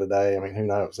that we know today, I mean, who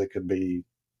knows? It could be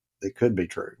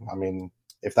true. I mean,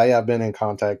 if they have been in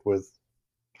contact with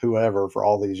whoever for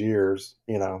all these years,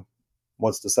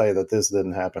 what's to say that this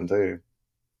didn't happen too?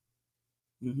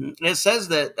 Mm-hmm. It says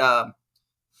that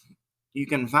you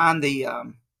can find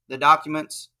the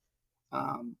documents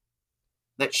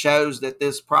that shows that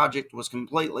this project was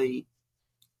completely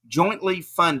jointly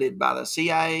funded by the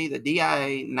CIA, the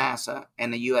DIA, NASA,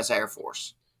 and the U.S. Air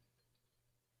Force.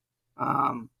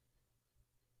 I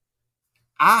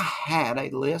had a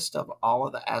list of all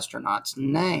of the astronauts'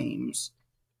 names,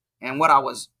 and what I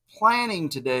was planning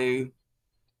to do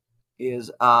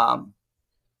is try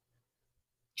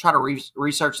to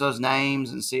research those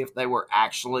names and see if they were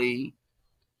actually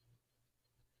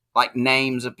like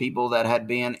names of people that had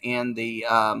been in the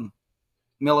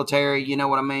military. You know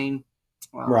what I mean?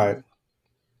 Right.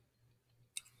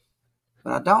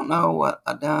 But I don't know what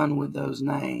I done with those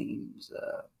names.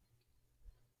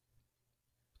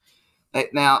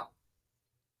 Now,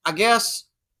 I guess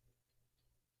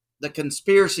the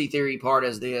conspiracy theory part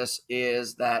of this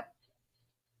is that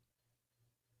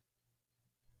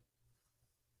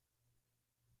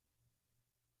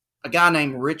a guy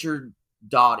named Richard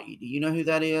Doughty. Do you know who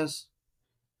that is?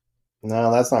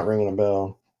 No, that's not ringing a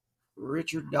bell.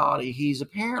 Richard Doughty. He's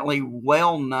apparently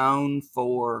well known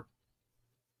for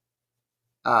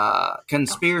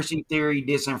conspiracy theory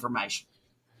disinformation.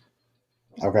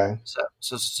 Okay.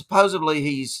 So supposedly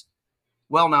he's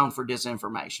well known for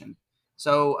disinformation.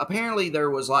 So apparently there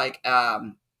was like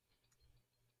some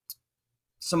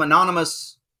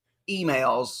anonymous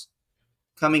emails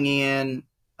coming in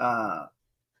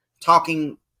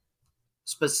talking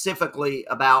specifically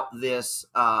about this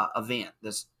event,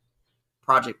 this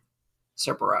Project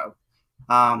Serpo.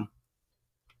 And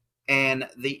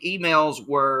the emails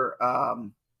were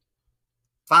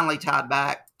finally tied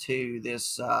back to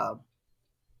this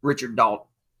Richard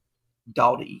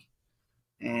Doughty.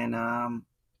 And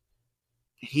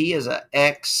he is an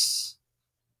ex...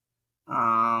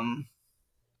 I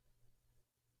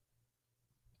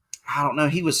don't know.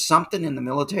 He was something in the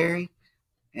military,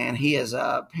 and he has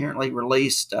apparently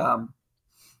released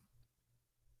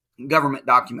government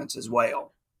documents as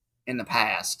well in the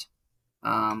past.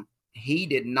 He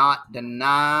did not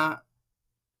deny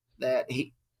that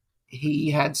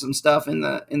he had some stuff in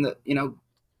the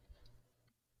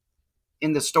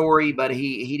in the story, but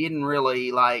he didn't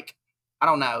really like. I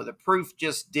don't know. The proof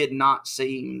just did not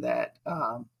seem that.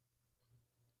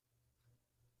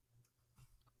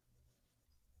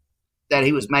 That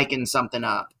he was making something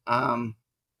up.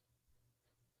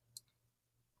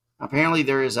 Apparently,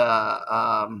 there is it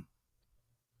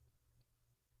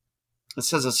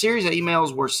says a series of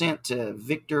emails were sent to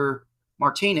Victor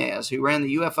Martinez, who ran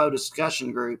the UFO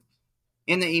discussion group.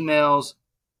 In the emails,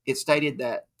 it stated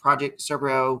that Project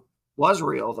Serpo was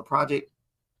real. The Project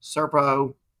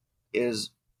Serpo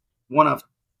is one of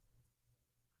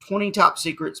 20 top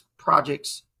secret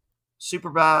projects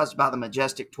supervised by the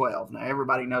Majestic 12. Now,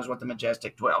 everybody knows what the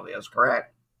Majestic 12 is,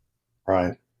 correct?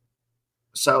 Right.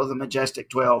 So the Majestic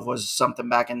 12 was something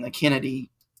back in the Kennedy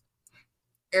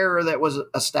era that was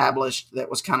established that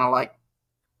was kind of like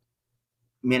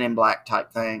Men in Black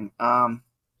type thing. And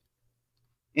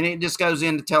it just goes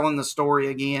into telling the story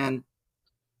again.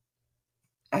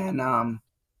 And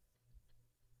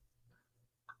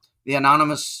the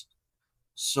anonymous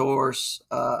source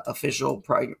official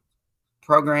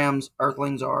programs,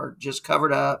 Earthlings are just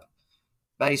covered up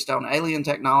based on alien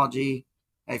technology,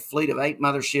 a fleet of 8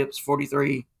 motherships,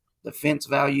 43 defense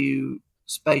value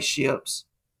spaceships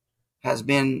has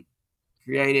been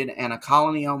created, and a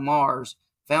colony on Mars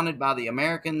founded by the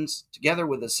Americans together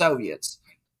with the Soviets.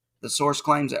 The source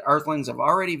claims that Earthlings have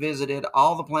already visited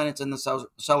all the planets in the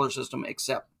solar system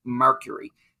except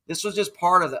Mercury. This was just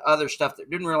part of the other stuff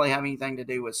that didn't really have anything to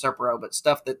do with Serpo, but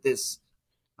stuff that this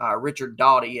Richard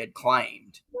Doughty had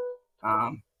claimed.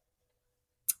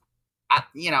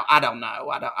 I don't know.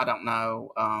 I don't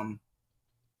know.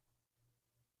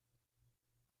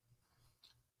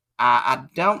 I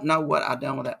don't know what I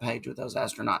done with that page with those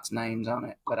astronauts' names on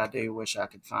it, but I do wish I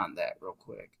could find that real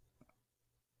quick.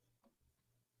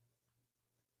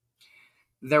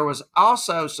 There was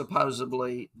also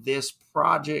supposedly this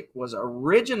project was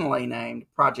originally named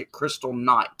Project Crystal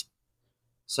Knight.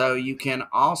 So you can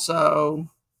also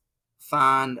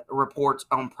find reports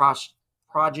on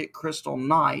Project Crystal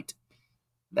Knight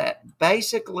that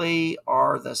basically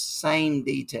are the same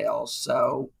details.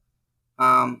 So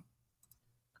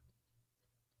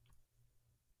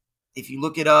if you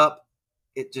look it up,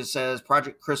 it just says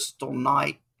Project Crystal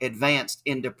Knight advanced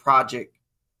into Project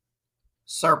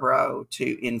Serpo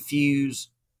to infuse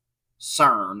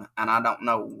CERN, and I don't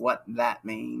know what that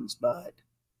means, but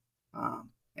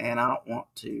and I don't want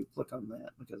to click on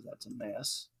that because that's a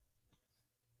mess.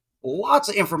 Lots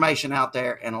of information out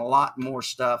there and a lot more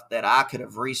stuff that I could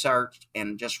have researched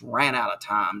and just ran out of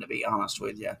time, to be honest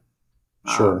with you.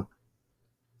 Sure.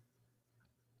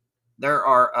 There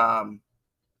are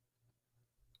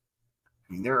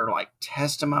there are like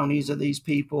testimonies of these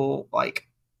people, like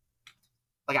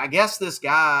I guess this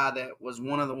guy that was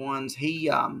one of the ones, he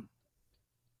kind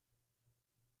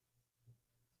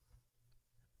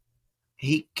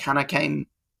of came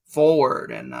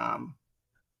forward and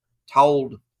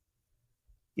told,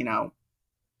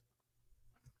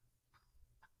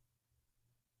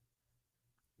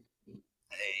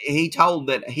 he told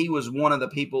that he was one of the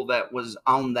people that was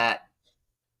on that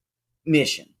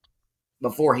mission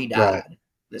before he died. Right.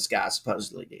 This guy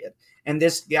supposedly did. And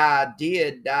this guy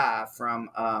did die from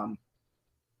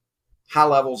high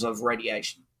levels of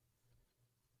radiation.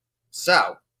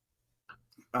 So,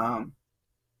 I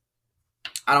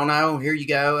don't know. Here you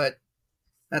go.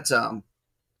 That's I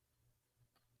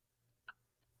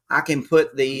can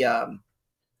put the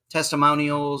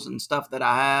testimonials and stuff that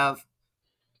I have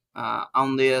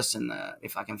on this, and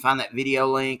if I can find that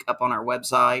video link up on our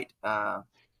website,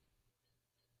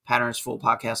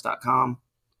 patternsfullpodcast.com.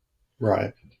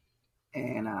 Right.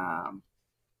 And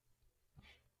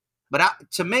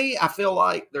but to me, I feel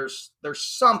like there's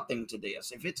something to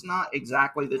this. If it's not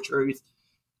exactly the truth,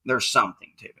 there's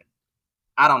something to it.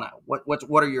 I don't know.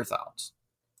 What are your thoughts?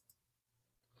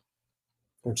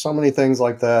 There's so many things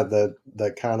like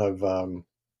that kind of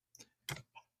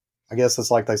I guess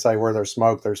it's like they say, where there's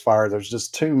smoke, there's fire. There's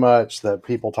just too much that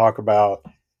people talk about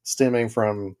stemming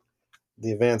from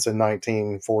the events in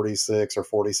 1946 or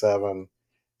 47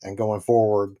 and going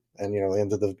forward, and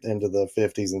into the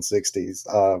 50s and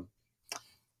 60s.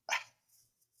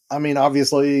 I mean,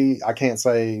 obviously, I can't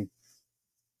say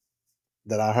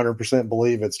that I 100%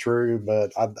 believe it's true,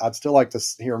 but I'd still like to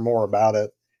hear more about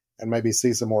it and maybe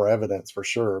see some more evidence for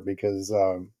sure, because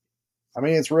I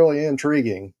mean, it's really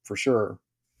intriguing for sure.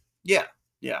 Yeah,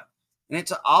 and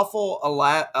it's an awful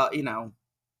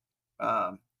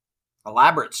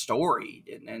elaborate story,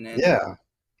 and Yeah,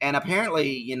 and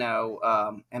apparently, and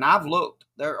I've looked.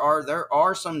 There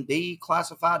are some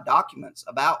declassified documents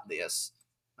about this.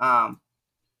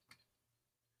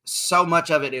 So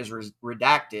much of it is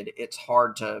redacted. It's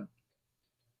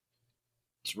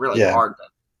really yeah, hard to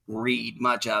read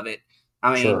much of it.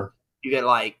 I mean, sure. you get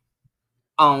like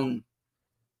on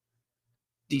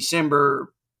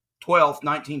December 12th,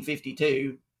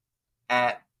 1952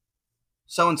 at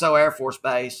so-and-so Air Force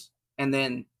Base, and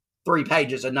then 3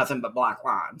 pages of nothing but black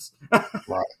lines.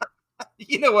 Right.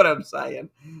 You know what I'm saying?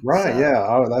 Right. So, Yeah.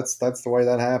 Oh, that's the way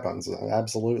that happens.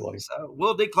 Absolutely. so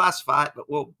we'll declassify it, but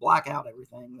we'll black out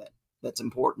everything that's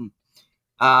important.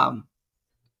 I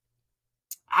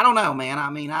don't know, man.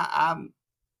 I mean, I'm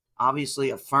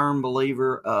obviously a firm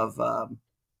believer of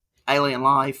alien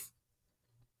life.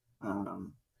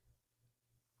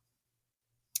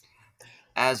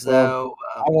 As Well,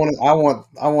 though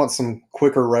I want some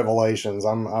quicker revelations.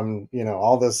 I'm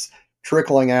all this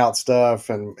trickling out stuff,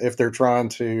 and if they're trying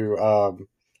to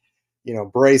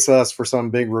brace us for some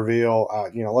big reveal,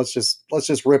 let's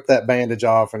just rip that bandage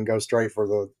off and go straight for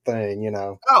the thing.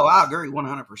 Oh, I agree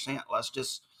 100%. Let's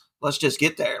just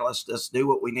get there. Let's just do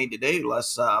what we need to do.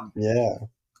 Yeah.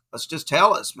 Let's just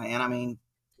tell us, man. I mean,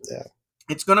 Yeah.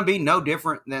 it's going to be no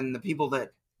different than the people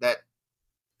that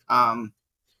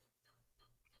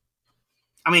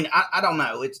I mean, I don't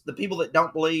know. It's the people that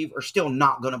don't believe are still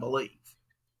not going to believe.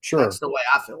 Sure. That's the way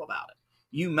I feel about it.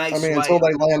 You may I mean, sway until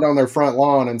they land on their front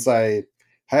lawn and say,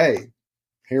 "Hey,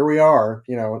 here we are,"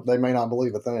 they may not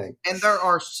believe a thing. and there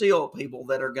are still people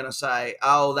that are going to say,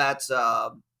 "Oh, that's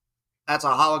a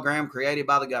hologram created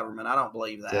by the government." I don't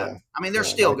believe that. Yeah. I mean, there's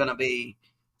Yeah, still going to be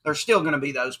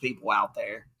those people out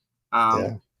there.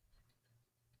 Yeah.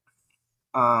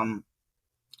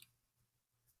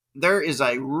 there is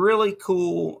a really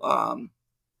cool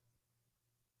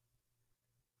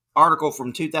article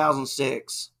from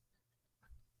 2006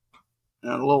 in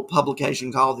a little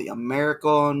publication called the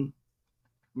American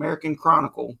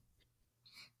Chronicle,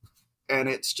 and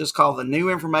it's just called "The New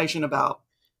Information About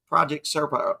Project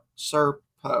Serpo."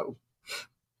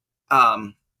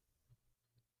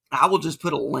 I will just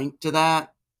put a link to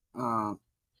that,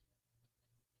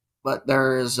 but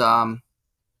there is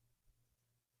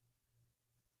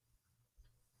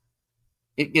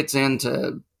it gets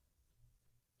into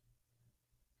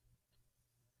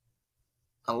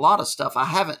a lot of stuff.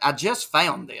 I just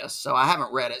found this, so I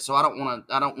haven't read it, so I don't want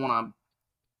to.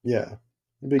 Yeah.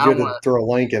 It'd be I good don't to want to. throw a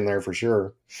link in there for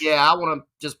sure. Yeah, I want to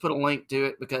just put a link to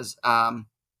it because I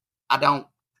don't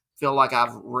feel like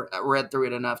I've read through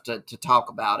it enough to talk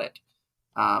about it.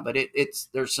 But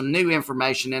there's some new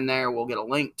information in there. We'll get a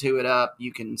link to it up.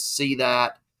 You can see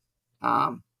that.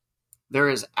 There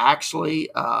is actually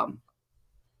a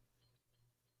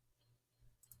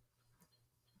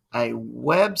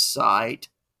website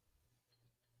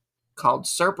called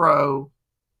serpo.org,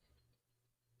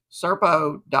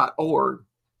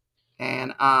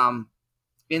 and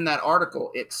in that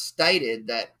article it stated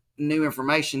that new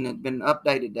information had been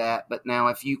updated that, but now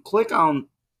if you click on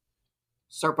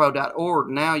serpo.org,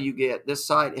 now you get this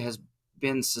site has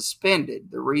been suspended.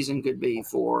 The reason could be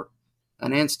for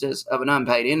an instance of an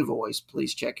unpaid invoice.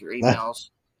 Please check your emails.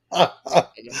 If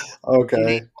you need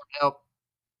Okay. help,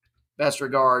 best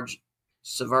regards,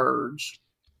 Severge.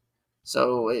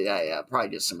 So yeah, probably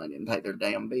just somebody didn't pay their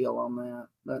damn bill on that.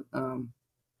 But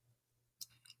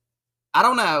I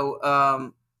don't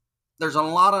know. There's a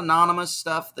lot of anonymous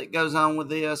stuff that goes on with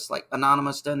this, like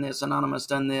anonymous done this, anonymous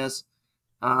done this.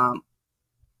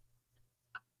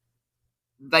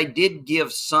 They did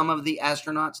give some of the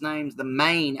astronauts' names, the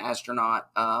main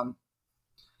astronaut,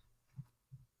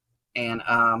 and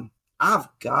I've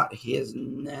got his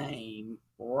name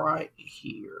right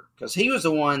here because he was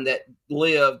the one that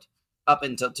lived up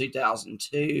until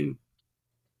 2002.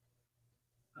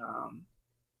 Let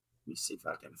me see if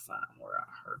I can find where I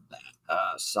heard that,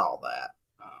 saw that.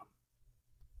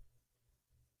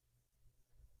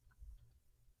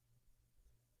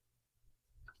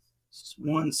 Just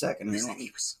 1 second here.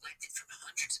 He was selected from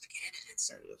hundreds of candidates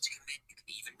to commit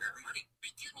even more money.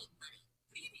 They give me money.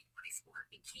 What do you need money for?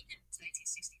 He came in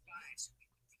 1965, so we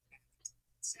would think back to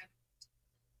 7.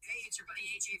 Hey, it's your buddy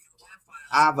AJ from the Lab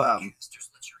Files.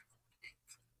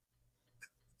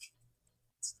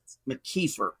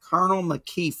 McKeefer, Colonel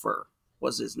McKeefer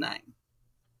was his name.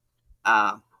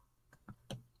 And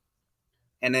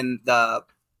then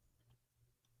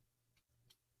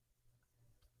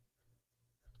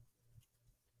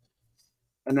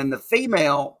the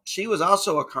female, she was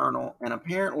also a colonel, and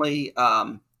apparently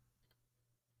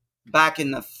back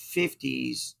in the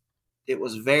 50s, it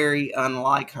was very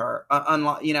unlike her.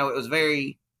 It was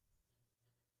very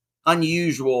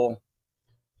unusual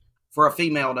for a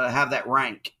female to have that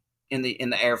rank in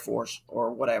the Air Force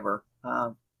or whatever.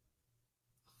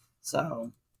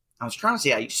 So I was trying to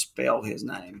see how you spell his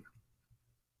name.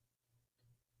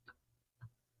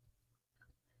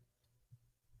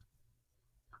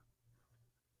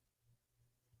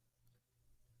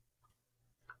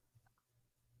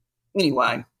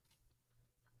 Anyway,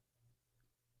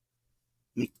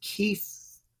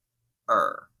 McKeefer.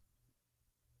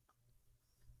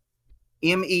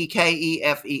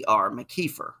 Mekefer.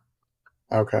 McKeefer.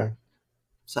 Okay.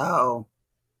 So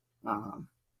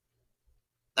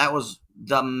that was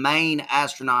the main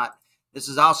astronaut. This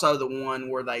is also the one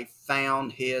where they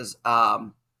found his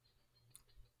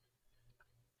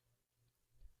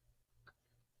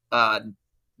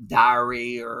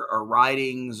diary or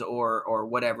writings or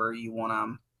whatever you want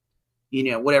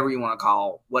to, whatever you want to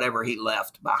call whatever he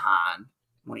left behind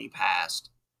when he passed.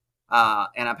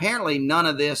 And apparently none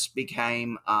of this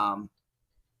became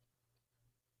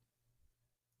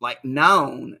like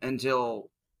known until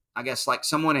I guess like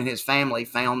someone in his family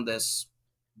found these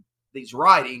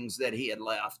writings that he had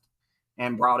left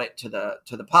and brought it to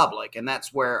the public, and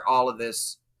that's where all of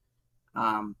this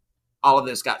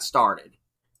got started.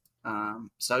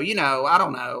 So I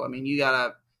don't know. I mean,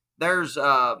 there's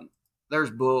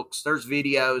books, there's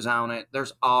videos on it,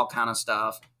 there's all kind of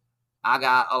stuff. I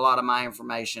got a lot of my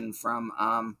information from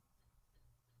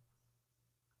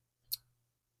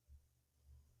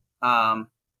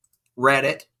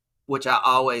Reddit, which I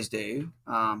always do.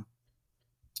 And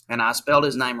I spelled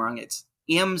his name wrong. It's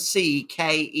McKeever.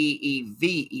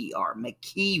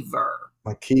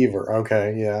 McKeever.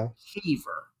 Okay, yeah.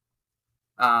 McKeever.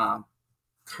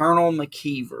 Colonel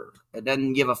McKeever. It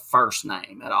doesn't give a first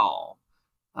name at all.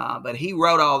 But he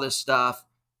wrote all this stuff.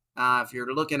 If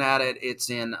you're looking at it, it's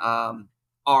in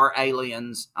R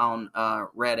Aliens on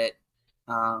Reddit,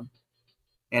 and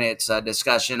it's a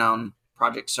discussion on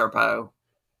Project Serpo.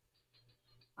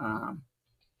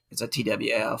 It's a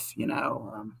TWF,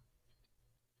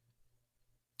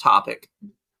 topic.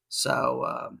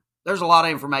 So there's a lot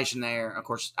of information there. Of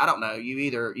course, I don't know. You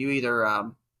either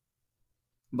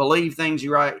believe things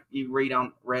you read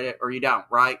on Reddit, or you don't,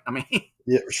 right? I mean,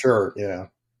 Yeah, sure. Yeah.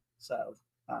 So,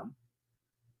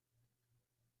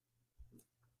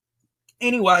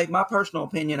 anyway, my personal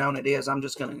opinion on it is, I'm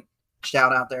just going to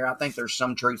shout out there, I think there's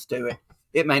some truth to it.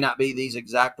 It may not be these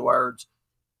exact words.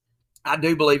 I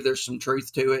do believe there's some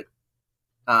truth to it.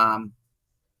 I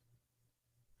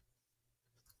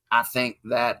think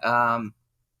that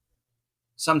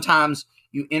sometimes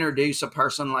you introduce a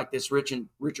person like this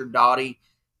Richard Doughty,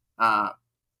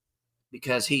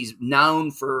 because he's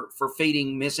known for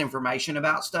feeding misinformation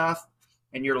about stuff,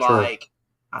 and you're Sure. like,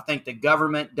 I think the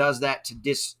government does that to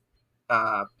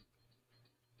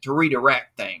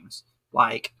redirect things.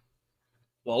 Like,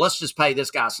 well, let's just pay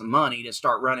this guy some money to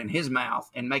start running his mouth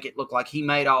and make it look like he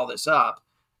made all this up,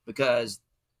 because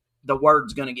the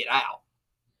word's going to get out.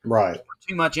 Right.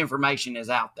 Too much information is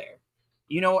out there.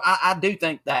 I do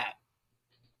think that.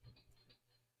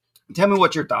 Tell me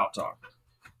what your thoughts are.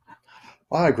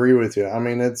 I agree with you. I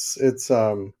mean, it's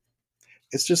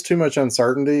just too much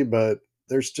uncertainty, but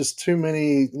there's just too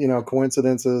many,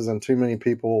 coincidences, and too many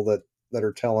people that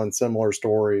are telling similar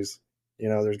stories.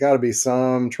 There's got to be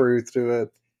some truth to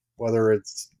it, whether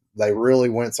it's they really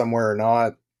went somewhere or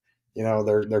not.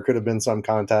 There could have been some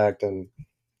contact, and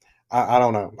I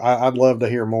don't know. I'd love to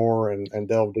hear more and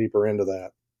delve deeper into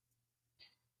that.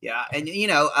 Yeah, and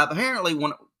apparently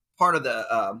one part of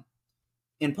the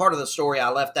in part of the story I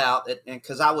left out,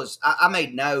 because I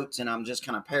made notes, and I'm just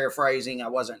kind of paraphrasing. I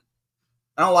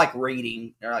don't like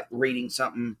reading, or like reading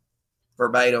something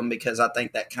verbatim, because I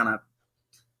think that kind of,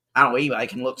 I don't know, anybody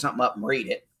can look something up and read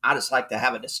it. I just like to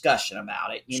have a discussion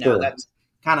about it. Sure. That's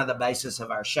kind of the basis of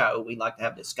our show. We like to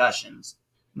have discussions,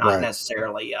 not Right.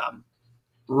 necessarily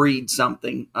read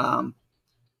something.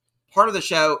 Part of the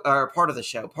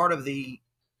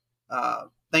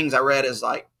things I read is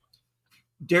like,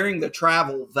 during the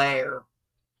travel there,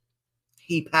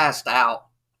 he passed out,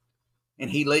 and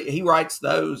he writes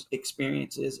those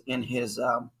experiences in his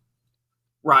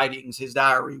writings, his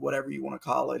diary, whatever you want to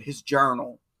call it, his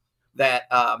journal. That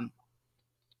I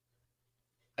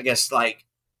guess, like,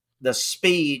 the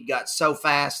speed got so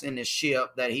fast in his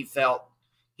ship that he felt,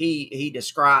 he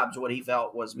describes what he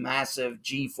felt was massive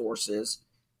G forces.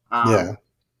 Yeah.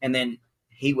 And then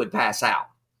he would pass out,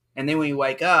 and then when you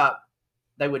wake up,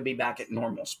 they would be back at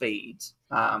normal speeds.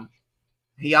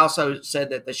 He also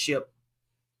said that the ship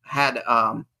had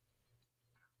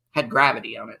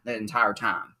gravity on it the entire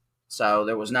time, so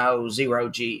there was no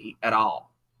 0G at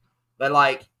all. But,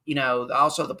 like,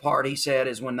 also the part he said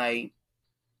is when they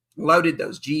loaded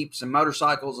those Jeeps and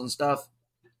motorcycles and stuff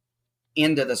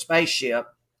into the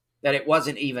spaceship, that it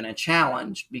wasn't even a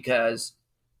challenge, because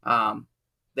the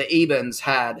Ebens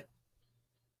had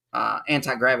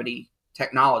anti-gravity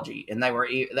technology, and they were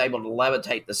able to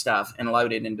levitate the stuff and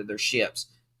load it into their ships.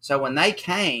 So when they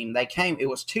came, it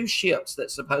was 2 ships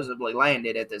that supposedly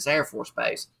landed at this Air Force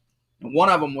base. And one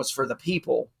of them was for the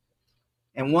people,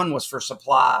 and one was for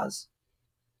supplies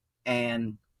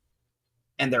and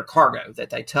their cargo that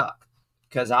they took,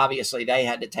 because obviously they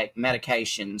had to take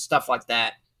medication and stuff like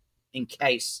that in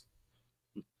case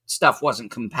stuff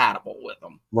wasn't compatible with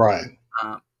them. Right.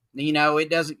 It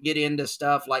doesn't get into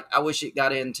stuff like, I wish it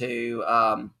got into,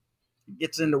 it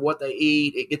gets into what they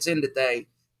eat. It gets into they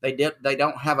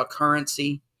don't have a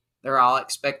currency. They're all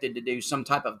expected to do some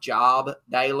type of job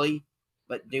daily,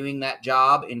 but doing that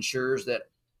job ensures that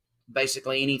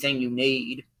basically anything you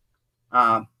need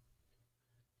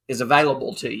is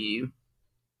available to you.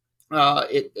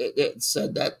 It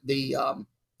said that they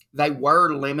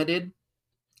were limited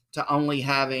to only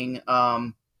having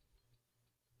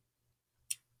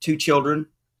 2 children.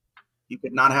 You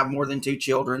could not have more than 2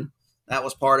 children. That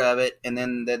was part of it. And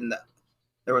then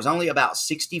there was only about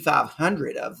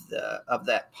 6,500 of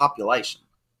that population.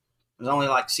 There's only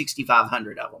like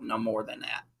 6,500 of them, no more than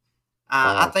that.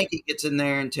 I think it gets in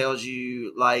there and tells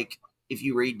you, like, if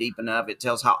you read deep enough, it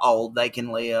tells how old they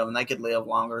can live, and they could live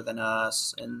longer than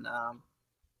us. And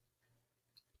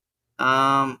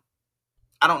I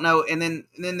don't know. And then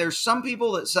there's some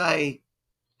people that say,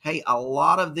 hey, a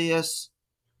lot of this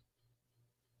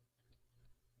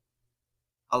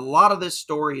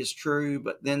story is true,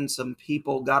 but then some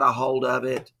people got a hold of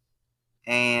it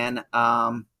and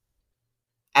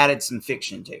added some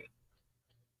fiction to it.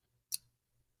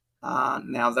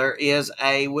 Now, there is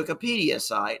a Wikipedia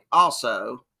site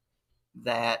also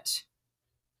that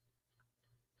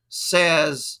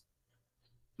says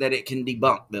that it can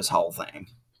debunk this whole thing.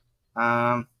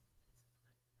 I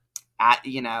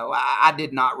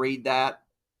did not read that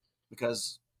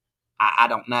because I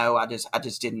don't know. I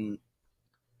just didn't.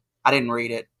 I didn't read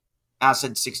it. I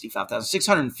said 65,000.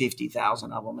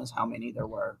 650,000 of them is how many there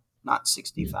were, not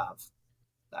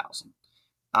 65,000.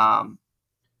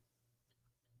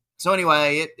 So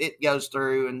anyway, it goes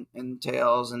through and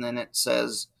tells, and then it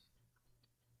says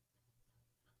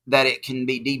that it can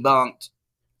be debunked,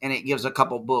 and it gives a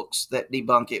couple books that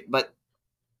debunk it. But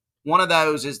one of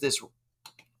those is this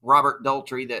Robert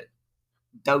Doty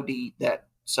that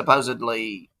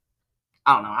supposedly,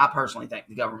 I don't know. I personally think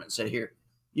the government said, here,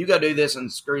 you go do this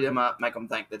and screw them up, make them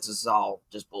think this is all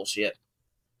just bullshit.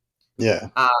 Yeah.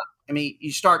 I mean,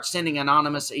 you start sending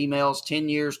anonymous emails 10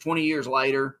 years, 20 years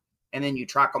later, and then you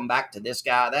track them back to this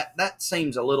guy. That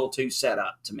seems a little too set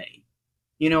up to me.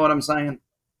 You know what I'm saying?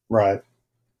 Right.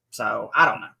 So I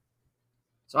don't know.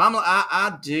 So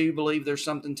I do believe there's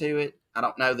something to it. I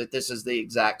don't know that this is the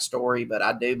exact story, but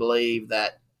I do believe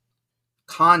that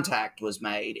contact was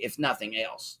made, if nothing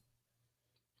else.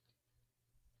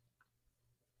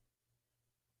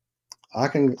 I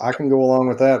can go along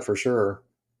with that for sure.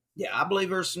 Yeah, I believe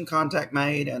there's some contact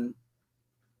made, and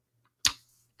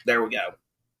there we go.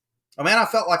 Oh man, I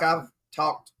felt like I've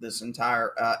talked this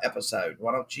entire episode.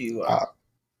 Why don't you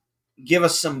give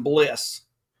us some bliss?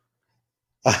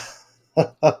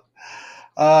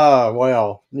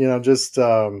 Well, just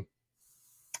I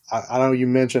know you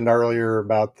mentioned earlier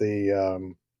about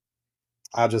the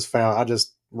I just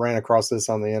ran across this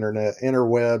on the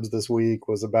interwebs this week,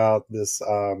 was about this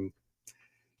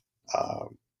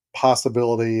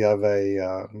possibility of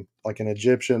a like an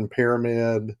Egyptian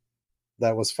pyramid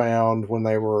that was found when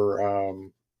they were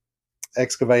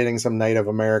excavating some Native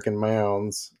American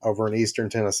mounds over in eastern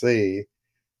Tennessee.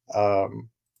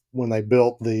 When they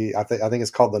built I think it's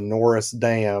called the Norris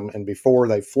Dam, and before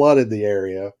they flooded the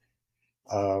area,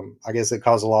 I guess it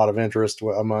caused a lot of interest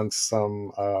amongst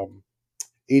some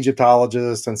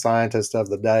Egyptologists and scientists of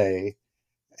the day.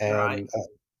 And Right.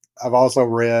 I've also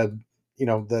read,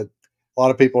 that a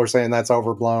lot of people are saying that's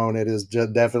overblown. It is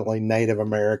definitely Native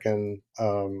American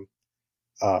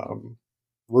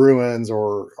ruins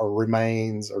or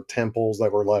remains or temples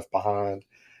that were left behind.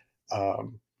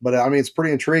 But I mean, it's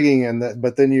pretty intriguing,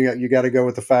 but then you got to go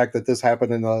with the fact that this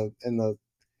happened in the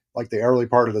like the early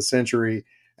part of the century,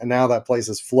 and now that place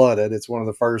is flooded. It's one of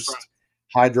the first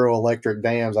hydroelectric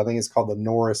dams. I think it's called the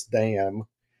Norris Dam,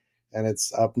 and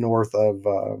it's up north of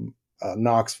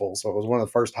Knoxville. So it was one of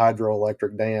the first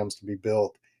hydroelectric dams to be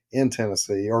built in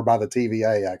Tennessee, or by the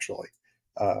TVA actually.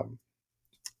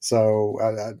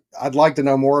 So I'd like to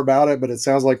know more about it, but it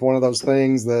sounds like one of those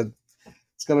things that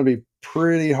it's going to be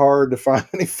pretty hard to find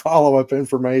any follow-up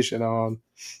information on.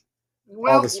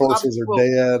 Well, all the sources are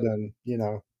dead, and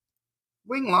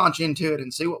we can launch into it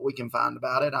and see what we can find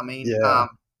about it. I mean, yeah.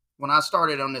 When I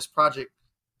started on this project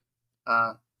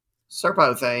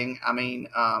Serpo thing, I mean,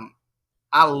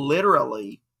 I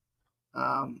literally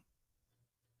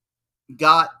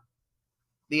got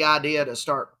the idea to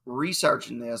start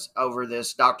researching this over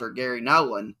this Dr. Gary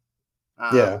Nolan,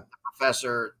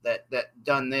 professor that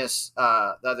done this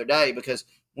the other day, because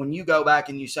when you go back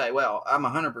and you say, well, I'm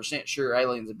 100% sure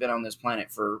aliens have been on this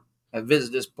planet have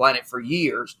visited this planet for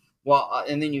years. Well,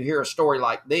 and then you hear a story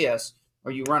like this,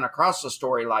 or you run across a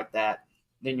story like that,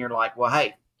 then you're like, well,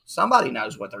 hey, somebody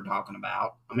knows what they're talking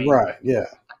about. I mean, right. Yeah.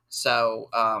 So,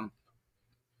 I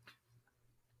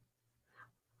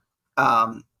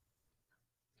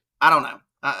don't know.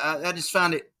 I just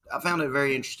found it a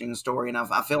very interesting story, and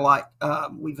I feel like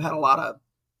we've had a lot of.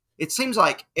 It seems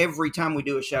like every time we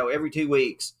do a show, every 2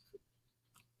 weeks,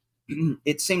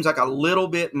 it seems like a little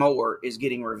bit more is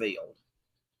getting revealed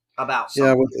about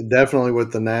something. Yeah, definitely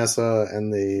with the NASA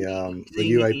and the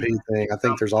UAP thing. I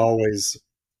think there's always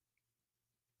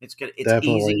it's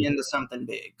easing into something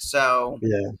big. So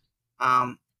yeah,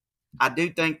 I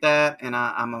do think that, and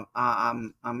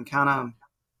I'm kind of.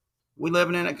 We live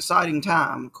in an exciting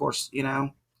time. Of course,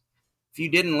 if you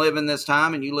didn't live in this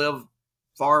time and you live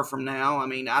far from now, I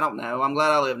mean, I don't know. I'm glad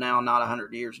I live now, not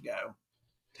 100 years ago.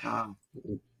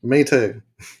 Me too.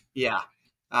 Yeah.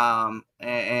 I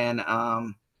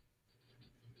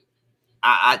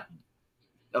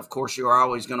of course, you are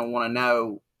always going to want to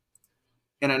know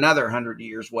in another 100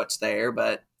 years what's there,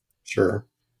 but sure.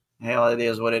 Hell, it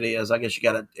is what it is. I guess you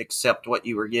got to accept what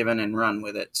you were given and run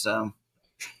with it. So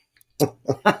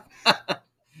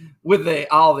with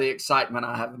all the excitement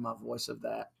I have in my voice of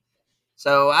that.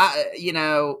 So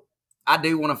I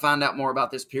do want to find out more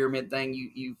about this pyramid thing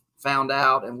you found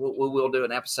out, and we will do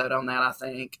an episode on that, I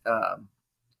think.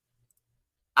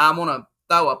 I want to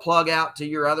throw a plug out to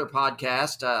your other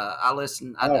podcast. I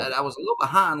listened. Oh, I was a little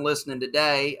behind listening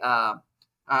today, and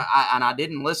I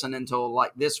didn't listen until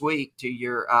like this week to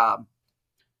your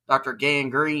Dr.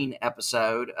 Gangrene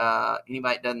episode.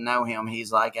 Anybody that doesn't know him,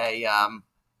 he's like a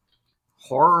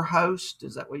horror host.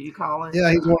 Is that what you call it?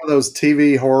 yeah, he's one of those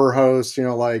TV horror hosts,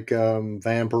 like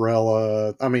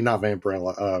Vampirella. I mean, not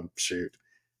Vampirella.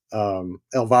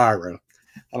 Elvira.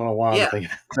 I don't know why I'm Yeah,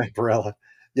 thinking Vampirella.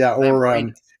 Yeah,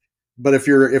 Vampirina. but if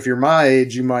you're my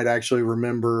age, you might actually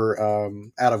remember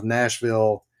out of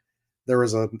Nashville. There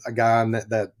was a guy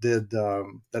that did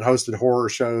that hosted horror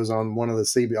shows on one of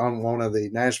the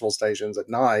Nashville stations at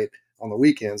night on the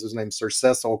weekends. His name's Sir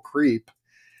Cecil Creep,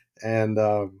 and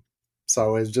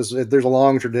so there's a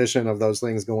long tradition of those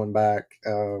things going back,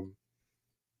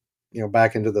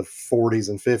 back into the 40s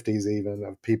and 50s, even,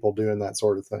 of people doing that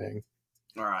sort of thing.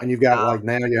 All right. And you've got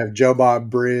now you have Joe Bob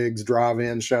Briggs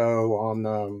drive-in show on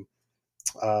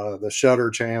the Shudder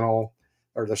channel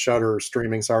or the Shudder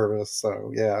streaming service.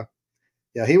 So yeah,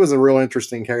 he was a real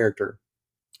interesting character.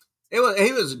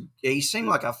 He seemed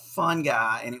like a fun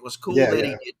guy, and it was cool Yeah,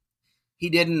 that he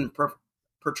didn't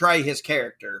portray his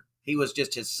character. He was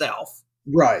just himself.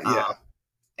 Right. Yeah.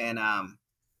 And and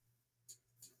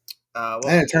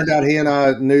it turned out he and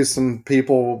I knew some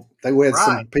people. We had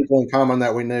some people in common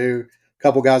that we knew. A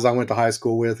couple guys I went to high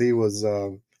school with. He was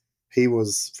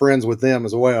friends with them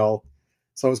as well.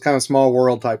 So it was kind of small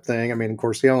world type thing. I mean, of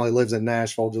course, he only lives in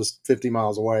Nashville, just 50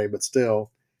 miles away, but still,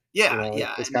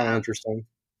 it's kind of interesting.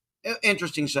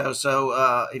 Interesting show.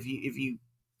 So if you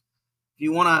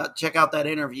want to check out that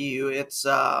interview, it's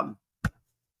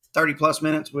 30 plus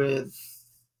minutes with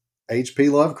H.P.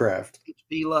 Lovecraft.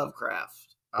 H.P.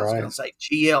 Lovecraft. I was going to say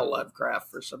G.L. Lovecraft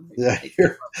for some reason. Yeah,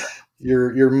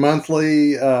 your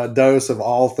monthly dose of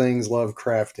all things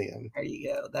Lovecraftian. There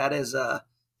you go.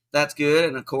 That's good.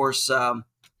 And of course, I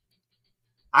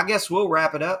guess we'll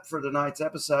wrap it up for tonight's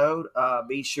episode.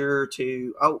 Be sure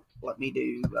to let me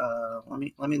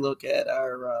look at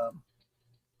our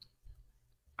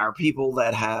people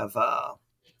that have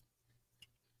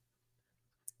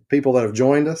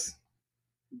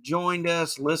joined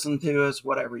us, listened to us,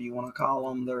 whatever you want to call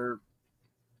them. They're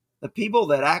the people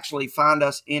that actually find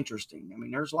us interesting. I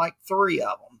mean, there's like 3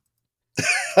 of them.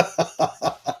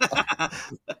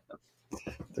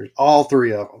 There's all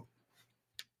 3 of them.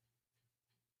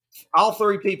 All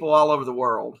 3 people all over the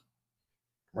world.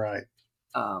 Right.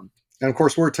 And of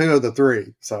course, we're 2 of the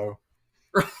 3. So.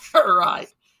 Right.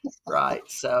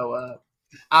 So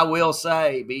I will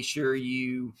say, be sure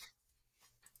you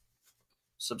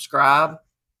subscribe.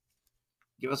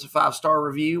 Give us a 5-star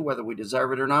review, whether we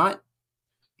deserve it or not.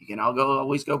 You can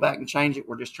always go back and change it.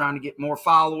 We're just trying to get more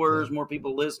followers, more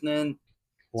people listening.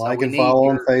 Like and follow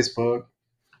on Facebook.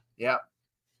 Yeah.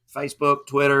 Facebook,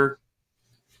 Twitter,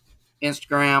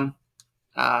 Instagram.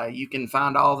 You can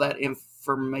find all that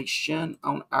information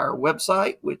on our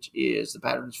website, which is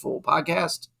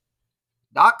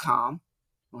thepatternfullpodcast.com.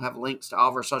 We'll have links to all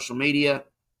of our social media,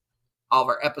 all of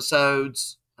our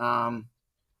episodes, all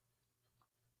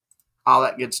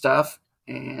that good stuff.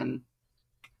 And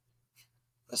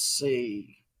let's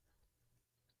see,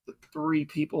 the 3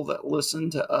 people that listen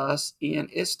to us in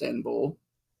Istanbul.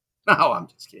 No, I'm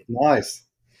just kidding. Nice.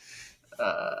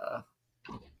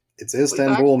 It's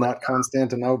Istanbul, not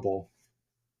Constantinople.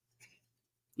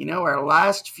 Our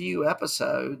last few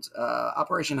episodes,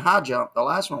 Operation High Jump, the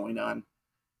last one we done,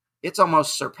 it's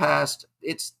almost surpassed.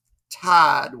 It's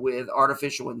tied with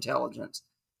artificial intelligence.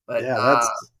 But yeah, that's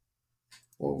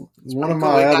one of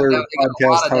my other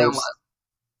podcast hosts.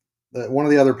 One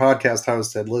of the other podcast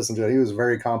hosts had listened to it. He was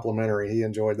very complimentary. He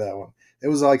enjoyed that one. It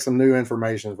was like some new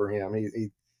information for him.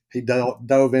 He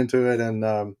dove into it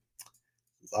and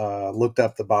looked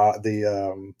up the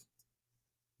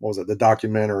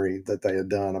documentary that they had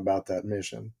done about that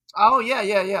mission. Oh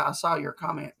yeah. I saw your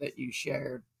comment that you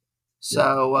shared.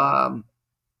 So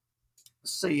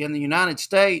let's see. In the United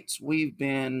States, we've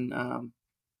been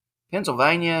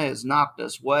Pennsylvania has knocked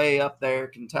us way up there.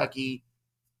 Kentucky,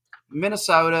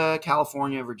 Minnesota,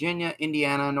 California, Virginia,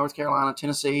 Indiana, North Carolina,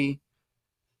 Tennessee,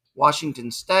 Washington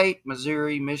State,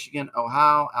 Missouri, Michigan,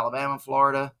 Ohio, Alabama,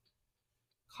 Florida,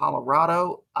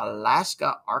 Colorado,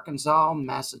 Alaska, Arkansas,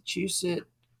 Massachusetts,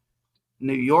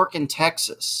 New York, and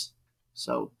Texas.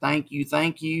 So thank you.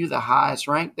 The highest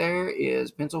rank there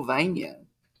is Pennsylvania,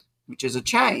 which is a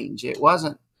change. It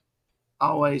wasn't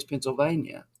always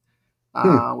Pennsylvania.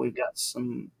 We've got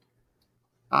some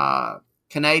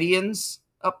Canadians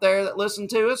up there that listen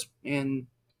to us in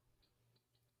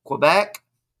Quebec,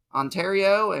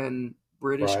 Ontario, and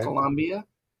British Right. Columbia.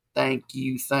 Thank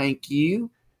you.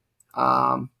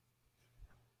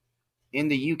 In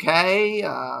the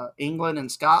UK, England,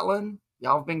 and Scotland,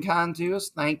 y'all have been kind to us.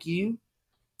 Thank you.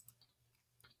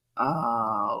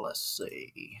 Let's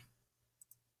see.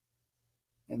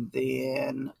 And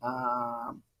then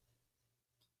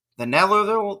the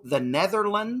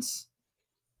Netherlands,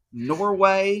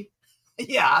 Norway.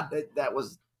 Yeah, that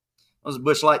was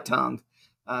Bush Light tongue.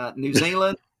 New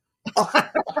Zealand.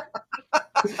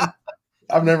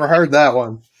 I've never heard that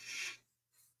one.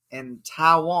 And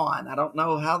Taiwan. I don't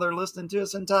know how they're listening to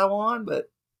us in Taiwan,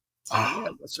 but yeah,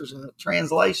 there's a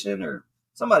translation, or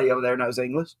somebody over there knows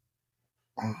English.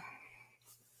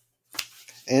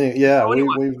 And yeah, So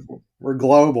anyway, we're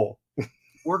global.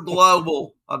 We're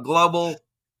global, a global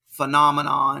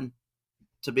phenomenon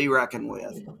to be reckoned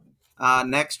with.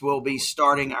 Next, we'll be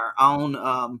starting our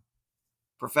own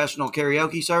professional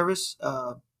karaoke service.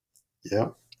 Yeah.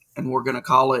 And we're going to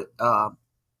call it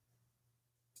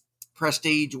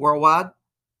Prestige Worldwide.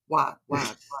 Wide.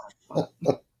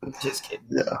 Just kidding.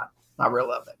 Yeah. I really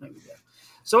love that movie.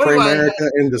 So anyway, America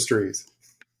Industries.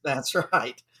 That's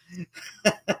right.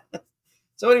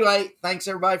 So anyway, thanks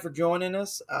everybody for joining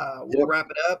us. We'll wrap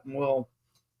it up, and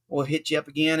we'll hit you up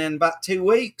again in about 2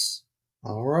 weeks.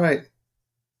 All right.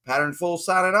 Pattern Full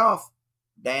signing off.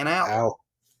 Dan out.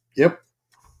 Yep.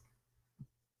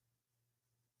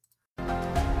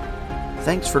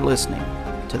 Thanks for listening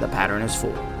to The Pattern is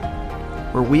Full,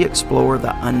 where we explore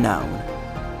the unknown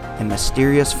and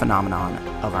mysterious phenomenon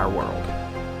of our world.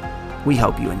 We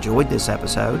hope you enjoyed this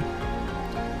episode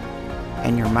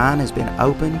and your mind has been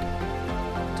opened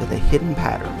to the hidden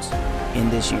patterns in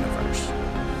this universe.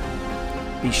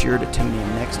 Be sure to tune in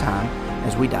next time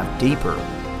as we dive deeper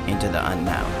into the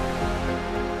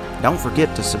unknown. Don't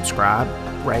forget to subscribe,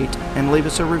 rate, and leave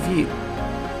us a review.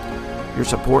 Your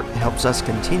support helps us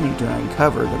continue to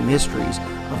uncover the mysteries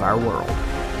of our world.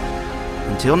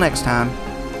 Until next time,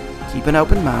 keep an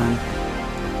open mind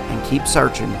and keep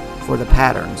searching for the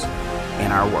patterns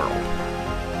in our world.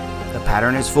 The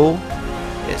Pattern is Full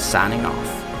is signing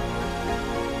off.